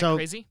 isn't that So,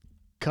 crazy?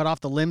 Cut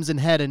off the limbs and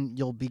head, and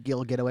you'll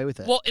get away with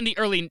it. Well, in the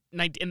early in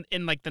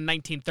like the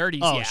 1930s,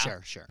 Oh,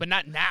 yeah. sure. But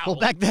not now. Well,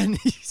 back then,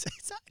 I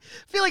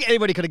feel like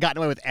anybody could have gotten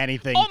away with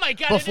anything. Oh my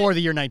God, Before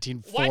the year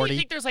 1940. Why do you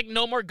think there's like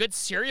no more good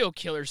serial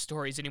killer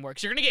stories anymore?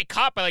 Because you're gonna get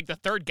caught by like the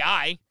third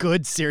guy.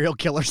 Good serial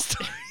killer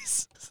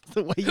stories.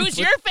 The way Who's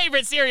your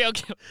favorite serial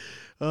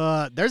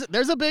killer?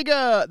 There's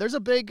a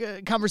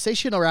big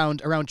conversation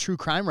around true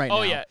crime right now.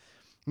 Oh yeah.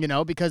 You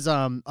know, because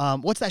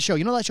what's that show?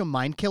 You know that show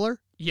Mind Killer?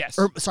 Yes.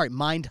 Or sorry,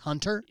 Mind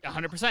Hunter?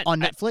 100%.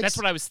 On Netflix? That's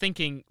what I was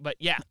thinking, but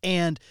yeah.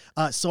 And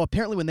so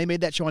apparently when they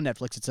made that show on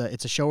Netflix,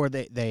 it's a show where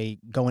they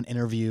go and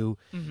interview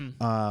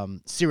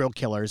serial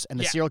killers, and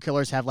the serial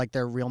killers have like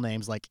their real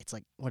names. Like it's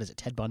like, what is it,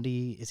 Ted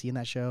Bundy? Is he in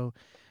that show?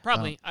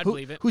 Probably. I'd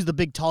believe it. Who's the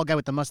big tall guy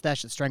with the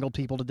mustache that strangled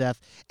people to death?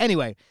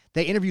 Anyway,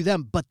 they interview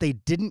them, but they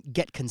didn't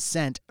get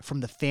consent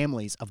from the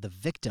families of the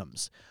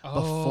victims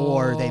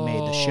before they made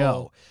the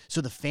show.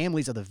 So the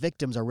families of the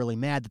victims are really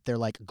mad that they're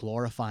like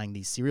glorifying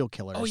these serial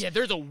killers. Oh yeah,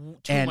 there's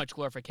too much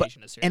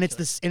glorification of serial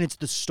killers. It's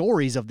the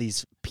stories of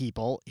these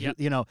people. Yep.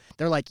 You know,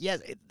 they're like, yeah,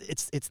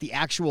 it's the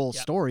actual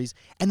stories.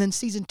 And then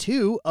season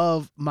 2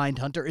 of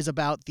Mindhunter is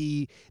about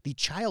the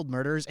child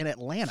murders in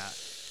Atlanta.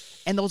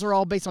 And those are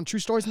all based on true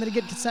stories, and they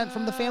get consent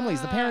from the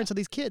families, the parents of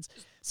these kids.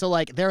 So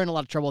like they're in a lot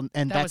of trouble,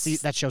 and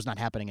that show's not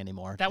happening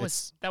anymore. That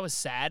was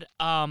sad.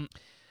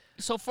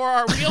 So for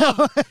our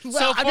real,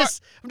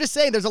 I'm just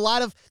saying, there's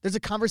a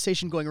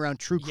conversation going around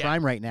true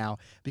crime right now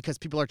because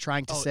people are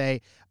trying to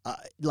say,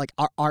 like,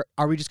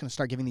 are we just going to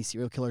start giving these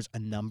serial killers a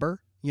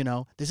number? You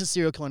know, this is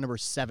serial killer number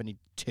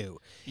 72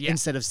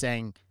 instead of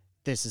saying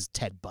this is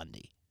Ted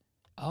Bundy.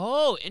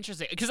 Oh,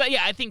 interesting. Because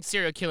I think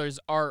serial killers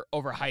are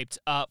overhyped.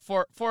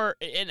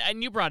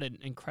 And you brought an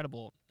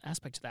incredible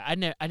aspect to that.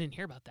 I didn't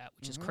hear about that,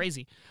 which is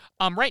crazy.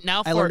 Right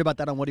now, I learned about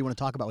that on What Do You Want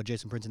to Talk About with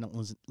Jason Prince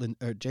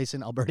and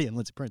Jason Alberti and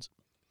Lindsey Prince.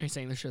 Are you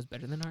saying the show's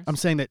better than ours? I'm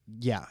saying that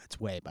it's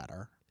way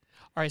better.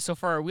 All right, so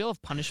for our wheel of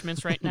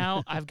punishments right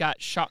now, I've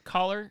got shock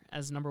collar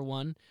as number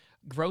 1,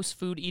 gross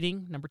food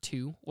eating number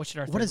 2. What should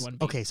our third one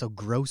be? Okay, so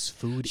gross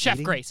food Chef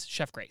eating?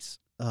 Chef Grace.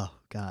 Oh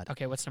God.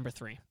 Okay, what's number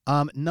 3?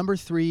 Number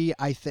 3,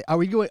 I think.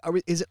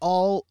 Is it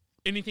all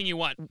anything you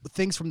want?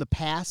 Things from the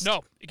past?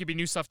 No, it could be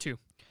new stuff too.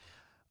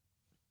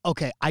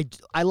 Okay,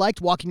 I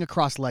liked walking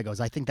across Legos.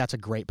 I think that's a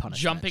great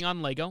punishment. Jumping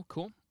on Lego,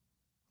 cool.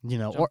 You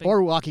know,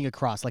 or walking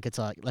across like it's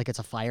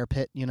a fire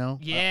pit. You know,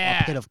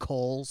 yeah, a pit of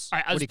coals. All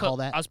right, what do you call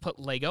that? I was put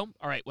Lego.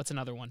 All right, what's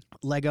another one?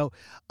 Lego.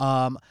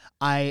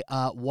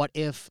 What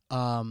if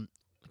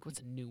what's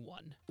a new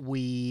one?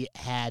 We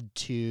had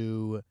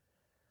to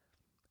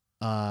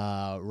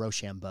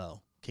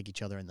Rochambeau, kick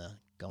each other in the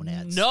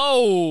gonads.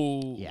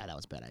 No. Yeah, that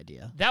was a bad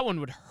idea. That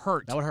one would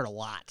hurt. That would hurt a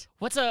lot.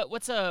 What's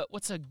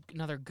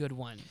another good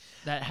one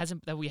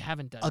that we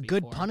haven't done? A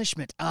before? good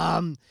punishment.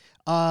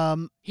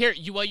 Here,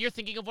 while you're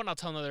thinking of one, I'll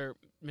tell another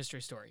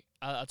mystery story.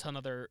 I'll tell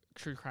another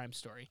true crime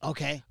story.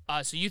 Okay.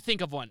 So you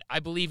think of one. I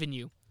believe in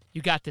you.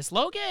 You got this,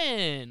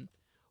 Logan.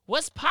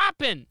 What's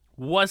poppin'?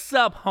 What's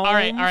up, Holmes? All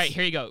right,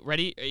 here you go.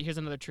 Ready? Here's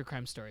another true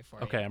crime story for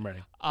you. Okay, I'm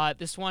ready.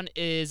 This one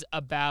is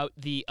about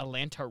the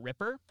Atlanta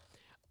Ripper.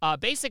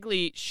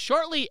 Basically,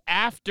 shortly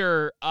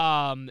after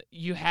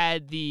you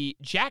had the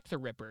Jack the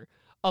Ripper,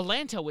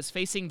 Atlanta was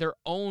facing their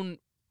own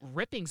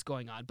rippings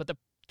going on. But the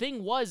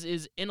thing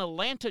is in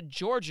Atlanta,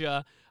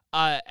 Georgia,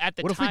 at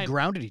the time... What if we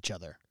grounded each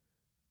other?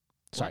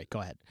 Sorry, go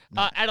ahead.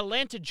 At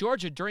Atlanta,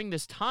 Georgia, during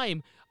this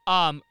time,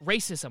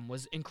 racism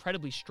was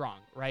incredibly strong,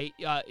 right?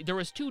 There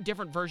was 2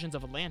 different versions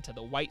of Atlanta,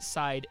 the white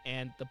side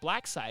and the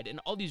black side, and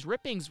all these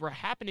rippings were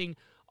happening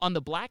on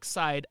the black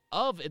side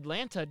of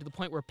Atlanta to the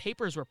point where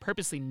papers were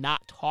purposely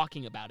not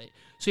talking about it.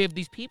 So you have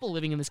these people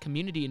living in this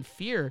community in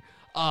fear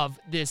of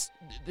this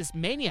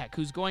maniac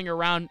who's going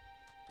around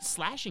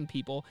slashing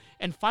people,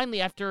 and finally,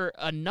 after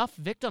enough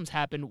victims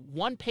happen,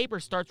 one paper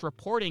starts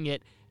reporting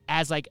it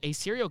as like a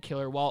serial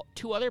killer, while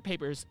 2 other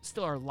papers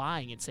still are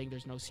lying and saying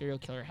there's no serial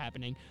killer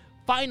happening.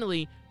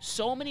 Finally,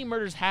 so many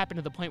murders happen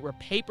to the point where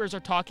papers are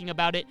talking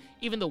about it.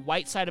 Even the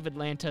white side of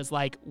Atlanta is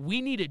like,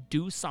 we need to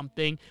do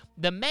something.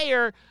 The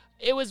mayor,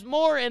 it was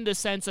more in the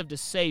sense of to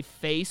save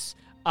face.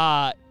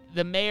 The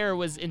mayor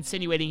was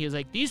insinuating, he was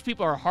like, these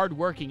people are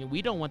hardworking and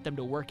we don't want them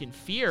to work in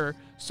fear,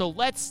 so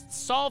let's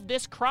solve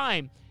this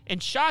crime.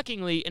 And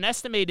shockingly, an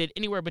estimated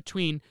anywhere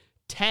between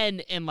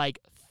 10 and like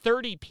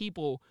 30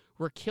 people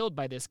were killed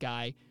by this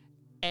guy,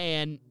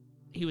 and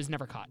he was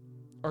never caught.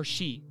 Or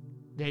she.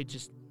 They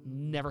just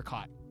never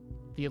caught.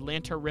 The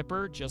Atlanta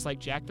Ripper, just like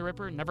Jack the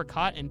Ripper, never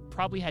caught and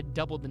probably had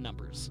double the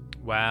numbers.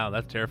 Wow,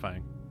 that's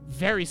terrifying.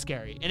 Very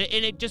scary. And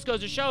it just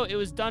goes to show it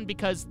was done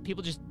because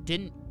people just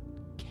didn't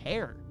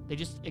care. They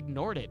just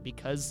ignored it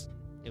because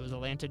it was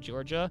Atlanta,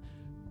 Georgia,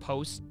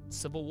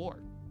 post-Civil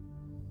War.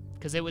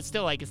 Because it was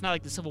still like, it's not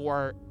like the Civil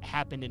War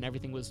happened and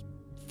everything was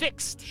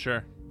fixed.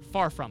 Sure.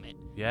 Far from it.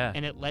 Yeah.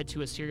 And it led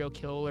to a serial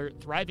killer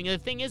thriving. And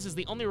the thing is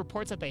the only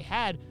reports that they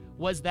had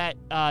was that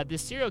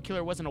this serial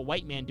killer wasn't a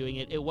white man doing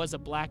it. It was a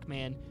black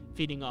man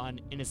feeding on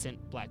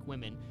innocent black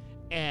women.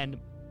 And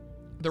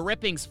the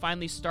rippings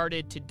finally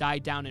started to die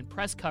down in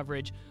press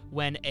coverage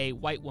when a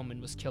white woman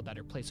was killed at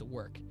her place of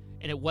work.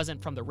 And it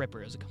wasn't from the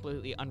Ripper. It was a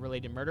completely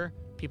unrelated murder.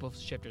 People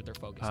shifted their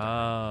focus.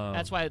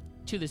 That's why,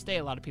 to this day,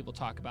 a lot of people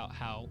talk about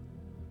how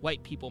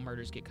white people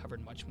murders get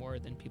covered much more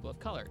than people of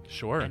color.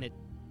 Sure. And it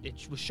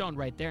was shown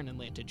right there in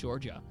Atlanta,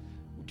 Georgia,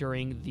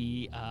 during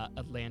the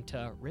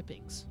Atlanta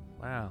rippings.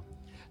 Wow.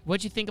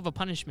 What'd you think of a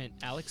punishment,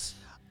 Alex?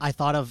 I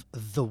thought of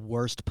the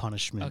worst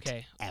punishment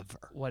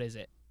ever. What is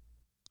it?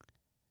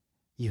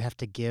 You have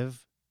to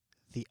give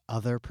the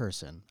other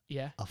person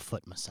a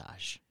foot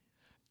massage.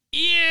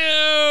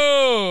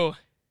 Ew!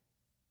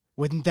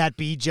 Wouldn't that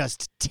be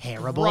just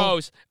terrible?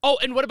 Gross. Oh,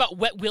 and what about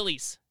wet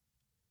willies?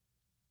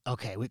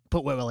 Okay, we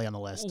put Wet Willie on the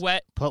list.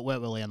 Put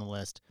Wet Willie on the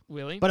list.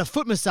 Willie? But a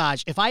foot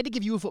massage, if I had to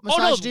give you a foot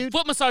massage, dude.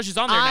 Foot massage is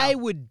on there now. I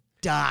would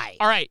die.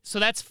 All right, so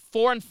that's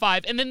 4 and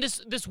 5. And then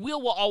this wheel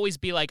will always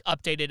be like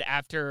updated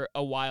after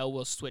a while.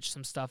 We'll switch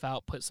some stuff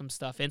out, put some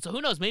stuff in. So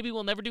who knows? Maybe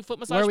we'll never do foot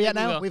massage. Where are we Maybe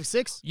at now? We have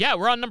 6? Yeah,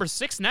 we're on number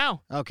 6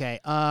 now. Okay.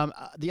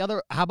 The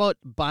other, how about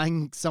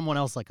buying someone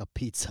else like a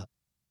pizza?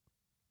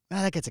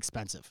 That gets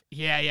expensive.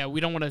 Yeah,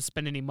 we don't want to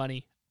spend any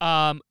money.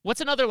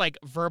 What's another like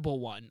verbal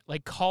one?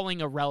 Like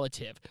calling a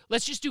relative.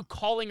 Let's just do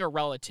calling a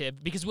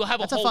relative because we'll have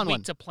a whole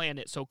week to plan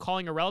it. So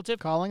calling a relative.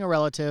 Calling a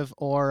relative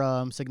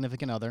or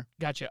significant other.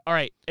 Gotcha. All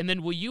right. And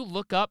then will you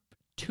look up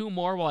 2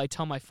 more while I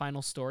tell my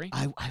final story?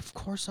 Of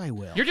course I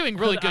will. You're doing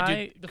really good,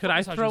 dude. Could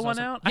I throw one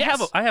out?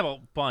 Yes. I have a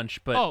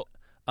bunch, but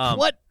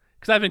what?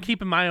 Because I've been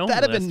keeping my own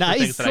That'd have list been for nice.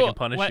 things that I can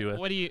punish you with.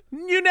 What do you?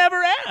 You never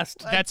asked.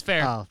 That's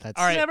fair. Oh, that's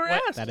all right. Never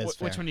asked. That is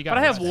fair. Which one you got? But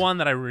I have one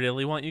that I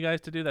really want you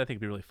guys to do that I think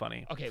would be really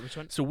funny. Okay, which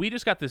one? So we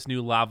just got this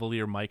new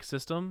lavalier mic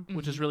system,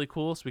 which is really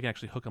cool. So we can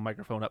actually hook a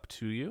microphone up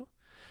to you.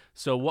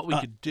 So what we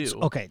could do?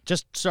 Okay,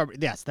 just start.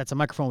 Yes, that's a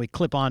microphone we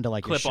clip onto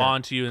like your shirt.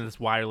 Onto you, and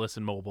it's wireless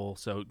and mobile.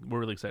 So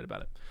we're really excited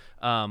about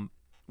it.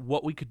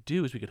 What we could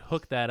do is we could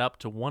hook that up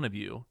to one of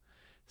you,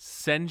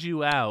 send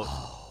you out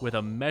with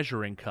a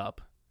measuring cup,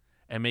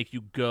 and make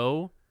you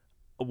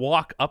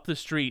walk up the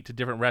street to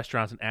different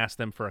restaurants and ask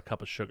them for a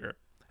cup of sugar.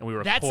 And we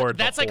record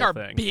that's the like whole our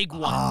thing. big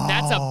one.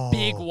 That's a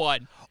big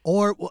one.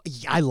 Or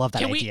I love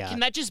that idea. Can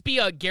that just be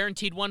a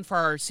guaranteed one for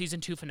our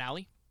season 2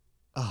 finale?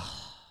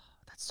 Oh,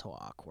 that's so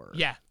awkward.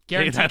 Yeah,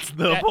 guaranteed. That's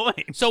the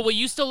point. So will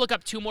you still look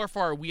up 2 more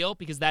for our wheel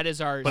because that is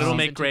our? But it'll season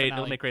make 2 great.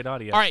 finale. It'll make great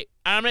audio. All right,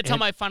 I'm gonna tell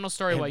my final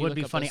story while you look It would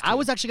be up funny. those 2. I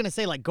was actually gonna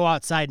say like go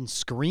outside and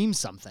scream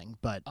something,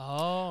 but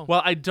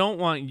Well, I don't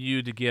want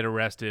you to get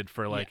arrested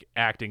for like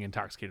acting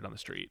intoxicated on the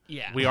street.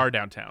 Yeah. We are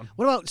downtown.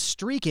 What about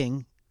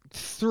streaking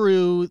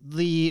through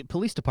the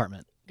police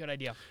department? Good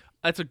idea.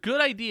 It's a good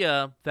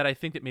idea that I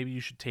think that maybe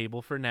you should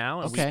table for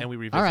now, and, we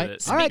revisit All right.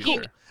 it. All right, cool.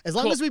 Future. As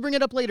long as we bring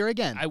it up later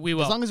again. We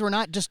will. As long as we're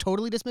not just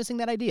totally dismissing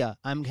that idea,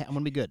 I'm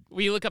gonna be good.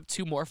 Will you look up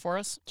 2 more for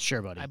us?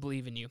 Sure, buddy. I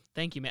believe in you.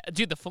 Thank you, man.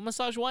 Dude, the foot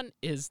massage one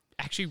is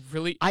actually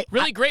really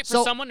great for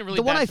so someone and really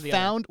the one bad I for the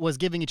found was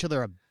giving each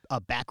other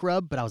a back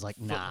rub, but I was like,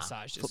 nah.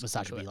 massage is Foot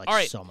massage would be like All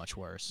right. so much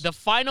worse. The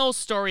final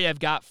story I've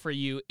got for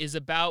you is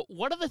about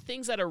one of the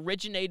things that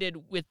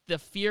originated with the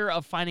fear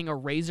of finding a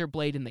razor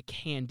blade in the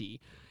candy.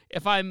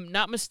 If I'm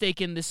not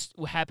mistaken, this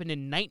happened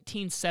in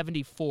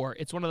 1974.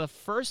 It's one of the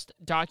first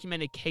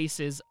documented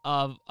cases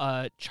of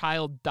a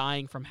child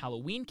dying from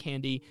Halloween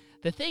candy.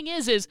 The thing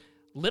is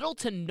little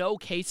to no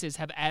cases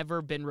have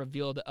ever been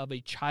revealed of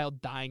a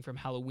child dying from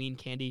Halloween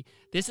candy.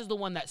 This is the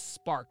one that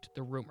sparked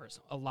the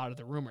rumors, a lot of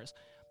the rumors.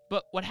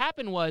 But what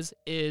happened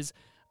is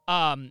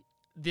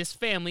this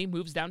family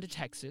moves down to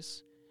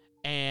Texas,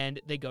 and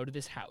they go to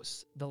this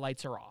house. The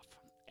lights are off,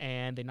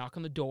 and they knock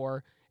on the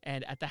door,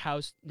 and at the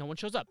house, no one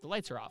shows up. The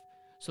lights are off.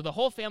 So the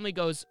whole family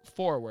goes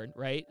forward,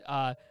 right?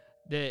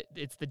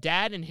 It's the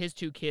dad and his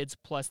 2 kids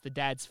plus the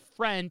dad's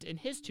friend and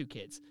his 2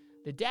 kids.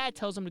 The dad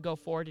tells him to go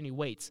forward, and he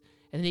waits.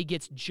 And then he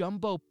gets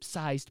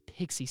jumbo-sized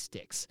pixie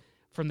sticks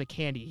from the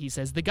candy. He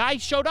says, the guy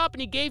showed up,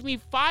 and he gave me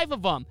 5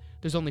 of them.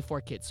 There's only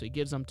 4 kids, so he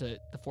gives them to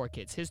the 4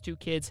 kids. His 2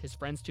 kids, his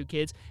friend's 2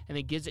 kids, and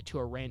then gives it to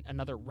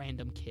another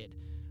random kid,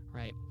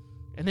 right?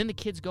 And then the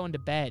kids go into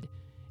bed,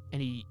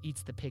 and he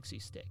eats the pixie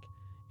stick.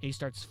 And he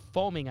starts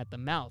foaming at the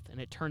mouth, and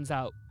it turns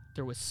out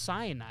there was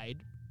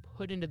cyanide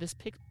put into this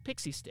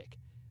pixie stick.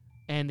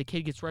 And the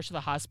kid gets rushed to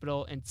the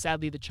hospital, and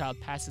sadly the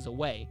child passes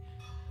away.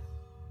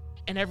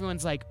 And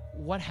everyone's like,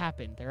 what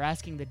happened? They're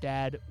asking the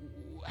dad,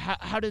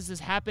 how does this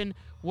happen?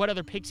 What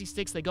other pixie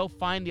sticks? They go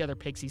find the other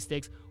pixie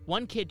sticks.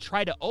 One kid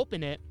tried to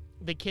open it,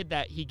 the kid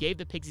that he gave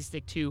the pixie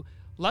stick to.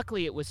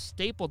 Luckily, it was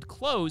stapled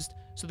closed,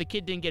 so the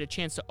kid didn't get a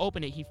chance to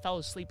open it. He fell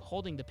asleep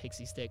holding the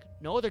pixie stick.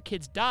 No other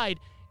kids died,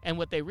 and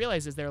what they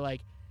realize is they're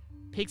like,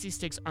 pixie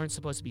sticks aren't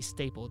supposed to be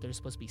stapled. They're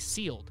supposed to be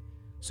sealed.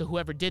 So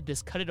whoever did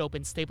this cut it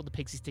open, stapled the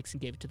pixie sticks,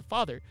 and gave it to the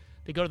father.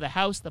 They go to the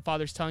house. The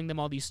father's telling them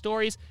all these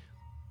stories,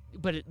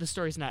 but the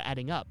story's not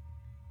adding up.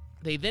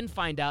 They then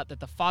find out that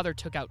the father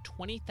took out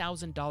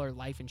 $20,000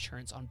 life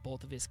insurance on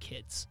both of his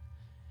kids.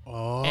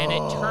 Oh. And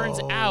it turns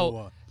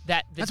out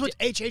that... That's what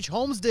H.H.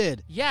 Holmes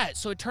did. Yeah,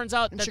 so it turns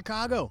out in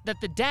Chicago.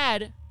 That the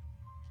dad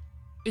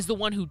is the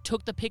one who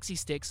took the pixie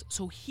sticks,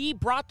 so he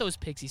brought those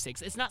pixie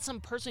sticks. It's not some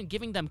person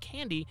giving them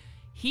candy.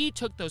 He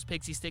took those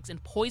pixie sticks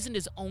and poisoned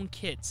his own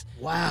kids.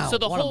 Wow, so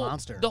what a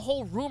monster. The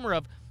whole rumor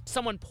of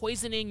someone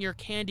poisoning your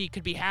candy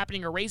could be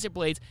happening, or razor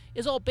blades,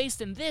 is all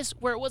based in this,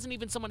 where it wasn't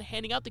even someone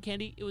handing out the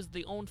candy, it was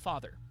the own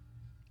father.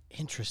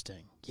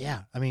 Interesting.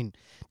 Yeah, I mean,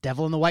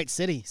 Devil in the White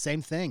City,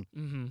 same thing.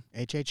 Mm-hmm.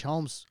 H.H.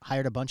 Holmes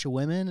hired a bunch of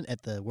women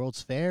at the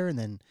World's Fair and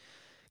then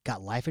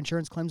got life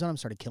insurance claims on them,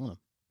 started killing them.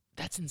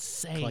 That's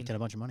insane. Collected a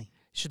bunch of money.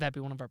 Should that be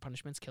one of our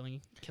punishments?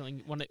 Killing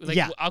one?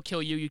 Yeah. I'll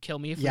kill you. You kill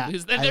me if yeah, we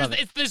lose.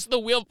 There's the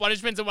wheel of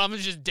punishments, and one of them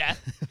is just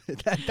death.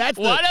 That's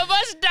one of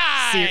us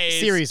dies.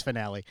 Series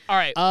finale. All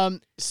right.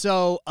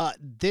 So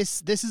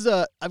this is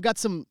I've got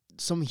some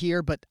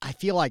here, but I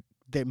feel like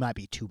they might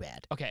be too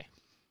bad. Okay.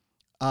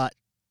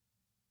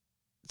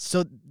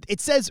 So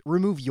it says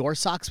remove your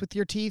socks with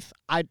your teeth.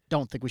 I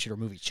don't think we should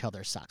remove each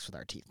other's socks with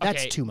our teeth.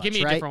 That's too much, Give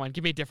me a right? different one.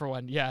 Give me a different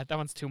one. Yeah, that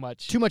one's too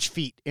much. Too much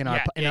feet in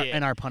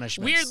our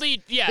punishments.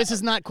 Weirdly, yeah. This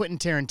is not Quentin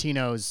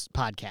Tarantino's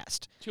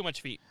podcast. Too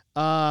much feet.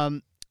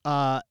 Let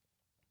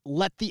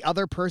the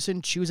other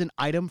person choose an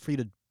item for you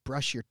to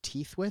brush your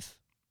teeth with.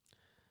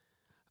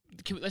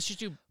 Let's just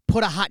do...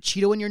 Put a hot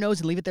Cheeto in your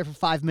nose and leave it there for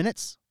 5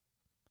 minutes.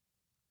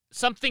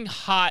 Something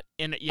hot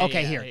in it.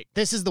 Okay, here.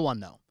 This is the one,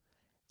 though.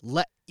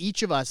 Let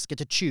each of us get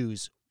to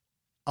choose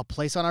a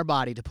place on our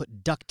body to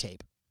put duct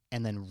tape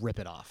and then rip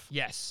it off.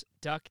 Yes,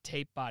 duct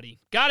tape body.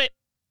 Got it.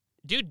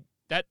 Dude,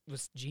 that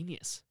was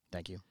genius.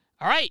 Thank you.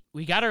 All right,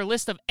 we got our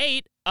list of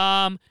 8.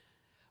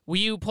 Will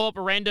you pull up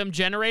a random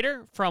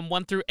generator from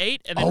 1 through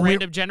 8 and then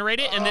random generate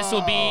it? And this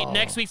will be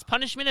next week's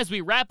punishment as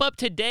we wrap up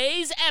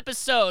today's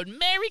episode.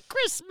 Merry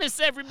Christmas,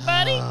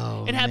 everybody.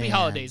 And happy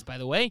holidays, by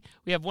the way.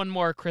 We have one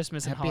more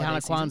Christmas and holiday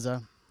Happy Hanukkah.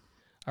 season.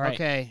 All right.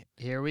 Okay,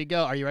 here we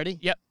go. Are you ready?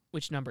 Yep.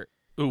 Which number?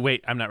 Ooh,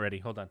 wait, I'm not ready.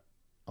 Hold on.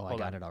 Oh, I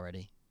got it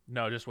already.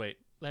 No, just wait.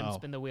 Let him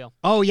spin the wheel.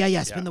 Oh,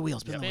 yeah. Spin the wheel.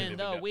 Spin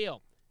the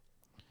wheel.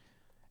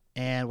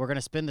 And we're going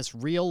to spin this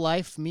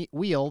real-life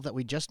wheel that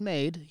we just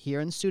made here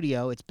in the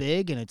studio. It's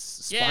big and it's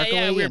sparkly.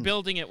 Yeah, we were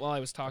building it while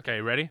I was talking.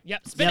 Okay, ready?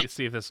 Yep, spin it. Let's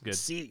see if this is good.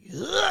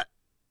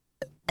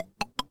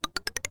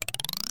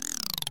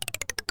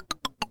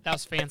 That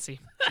was fancy.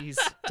 Jeez.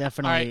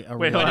 Definitely a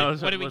real.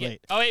 What did we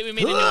get? Oh, wait, we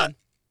made a new one.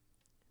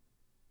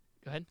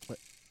 Go ahead. What?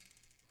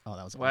 Oh,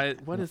 that was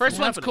what is First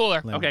one's cooler.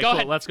 Okay, go cool.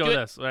 ahead. Let's go with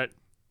this. All right.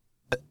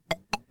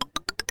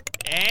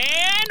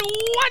 And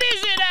what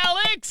is it,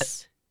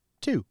 Alex?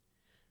 2.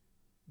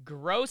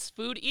 Gross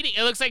food eating.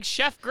 It looks like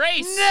Chef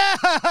Grace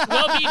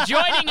will be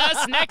joining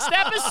us next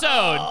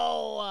episode.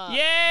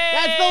 Yay!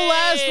 That's the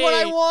last one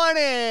I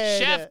wanted.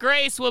 Chef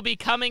Grace will be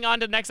coming on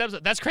to the next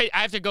episode. That's crazy. I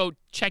have to go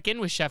check in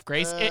with Chef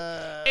Grace.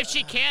 If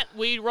she can't,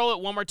 we roll it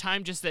one more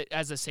time just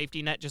as a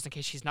safety net, just in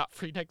case she's not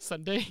free next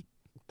Sunday.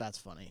 That's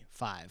funny.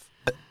 5.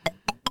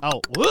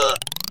 Oh.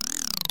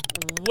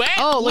 Wet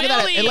look Willies.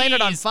 at that. It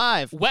landed on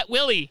 5. Wet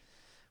Willie.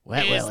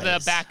 Wet is Willies.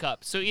 the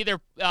backup. So either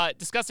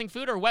disgusting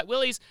food or Wet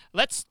Willies.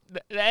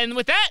 And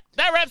with that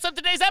wraps up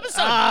today's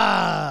episode.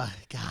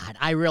 God,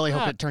 I really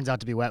hope it turns out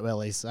to be Wet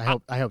Willies. I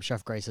hope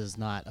Chef Grace is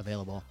not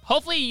available.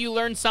 Hopefully you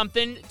learned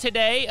something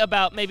today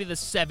about maybe the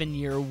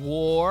 7-Year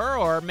War,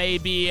 or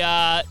maybe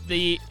how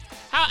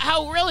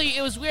really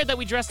it was weird that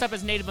we dressed up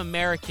as Native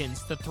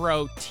Americans to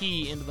throw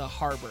tea into the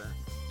harbor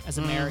as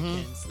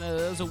Americans.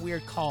 That was a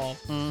weird call.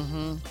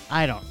 Mm-hmm.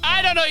 I don't know.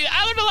 I don't know.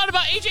 I learned a lot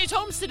about H.H.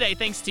 Holmes today,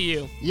 thanks to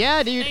you.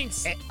 Yeah, dude.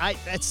 Thanks.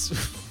 That's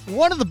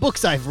One of the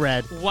books I've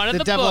read. One of The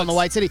the Devil in the books.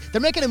 White City.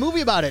 They're making a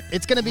movie about it.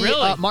 It's going to be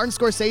Really? Martin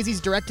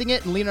Scorsese's directing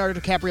it, and Leonardo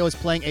DiCaprio is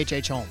playing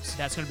H.H. Holmes.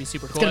 That's going to be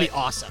super cool. It's going to be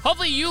awesome.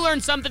 Hopefully you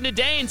learned something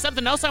today, and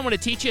something else I want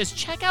to teach you is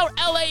check out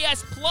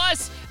LAS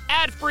Plus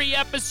ad-free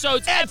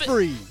episodes.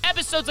 Ad-free.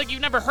 Episodes like you've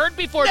never heard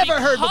before.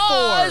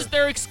 Because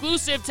they're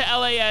exclusive to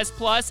LAS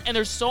Plus, and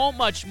there's so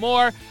much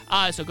more.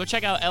 So go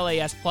check out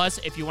LAS Plus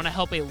if you want to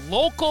help a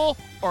local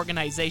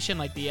organization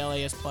like the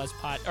LAS Plus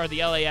or the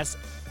LAS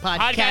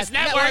Podcast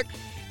Network.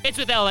 It's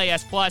with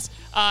LAS Plus.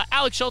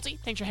 Alex Schulte,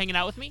 thanks for hanging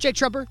out with me. Jake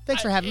Trumper,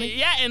 thanks for having me.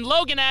 Yeah, and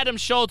Logan Adam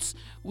Schultz,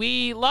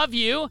 we love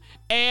you,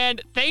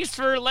 and thanks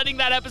for letting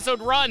that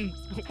episode run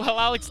while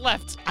Alex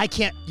left. I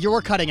can't.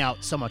 You're cutting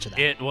out so much of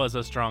that. It was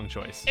a strong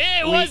choice.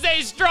 It was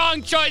a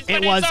strong choice,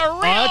 but it's a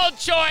real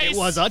choice. It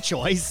was a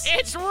choice.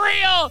 It's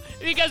real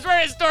because we're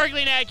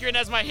historically inaccurate, and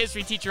as my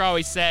history teacher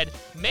always said,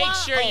 make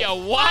sure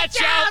you watch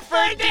out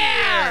for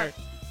deer.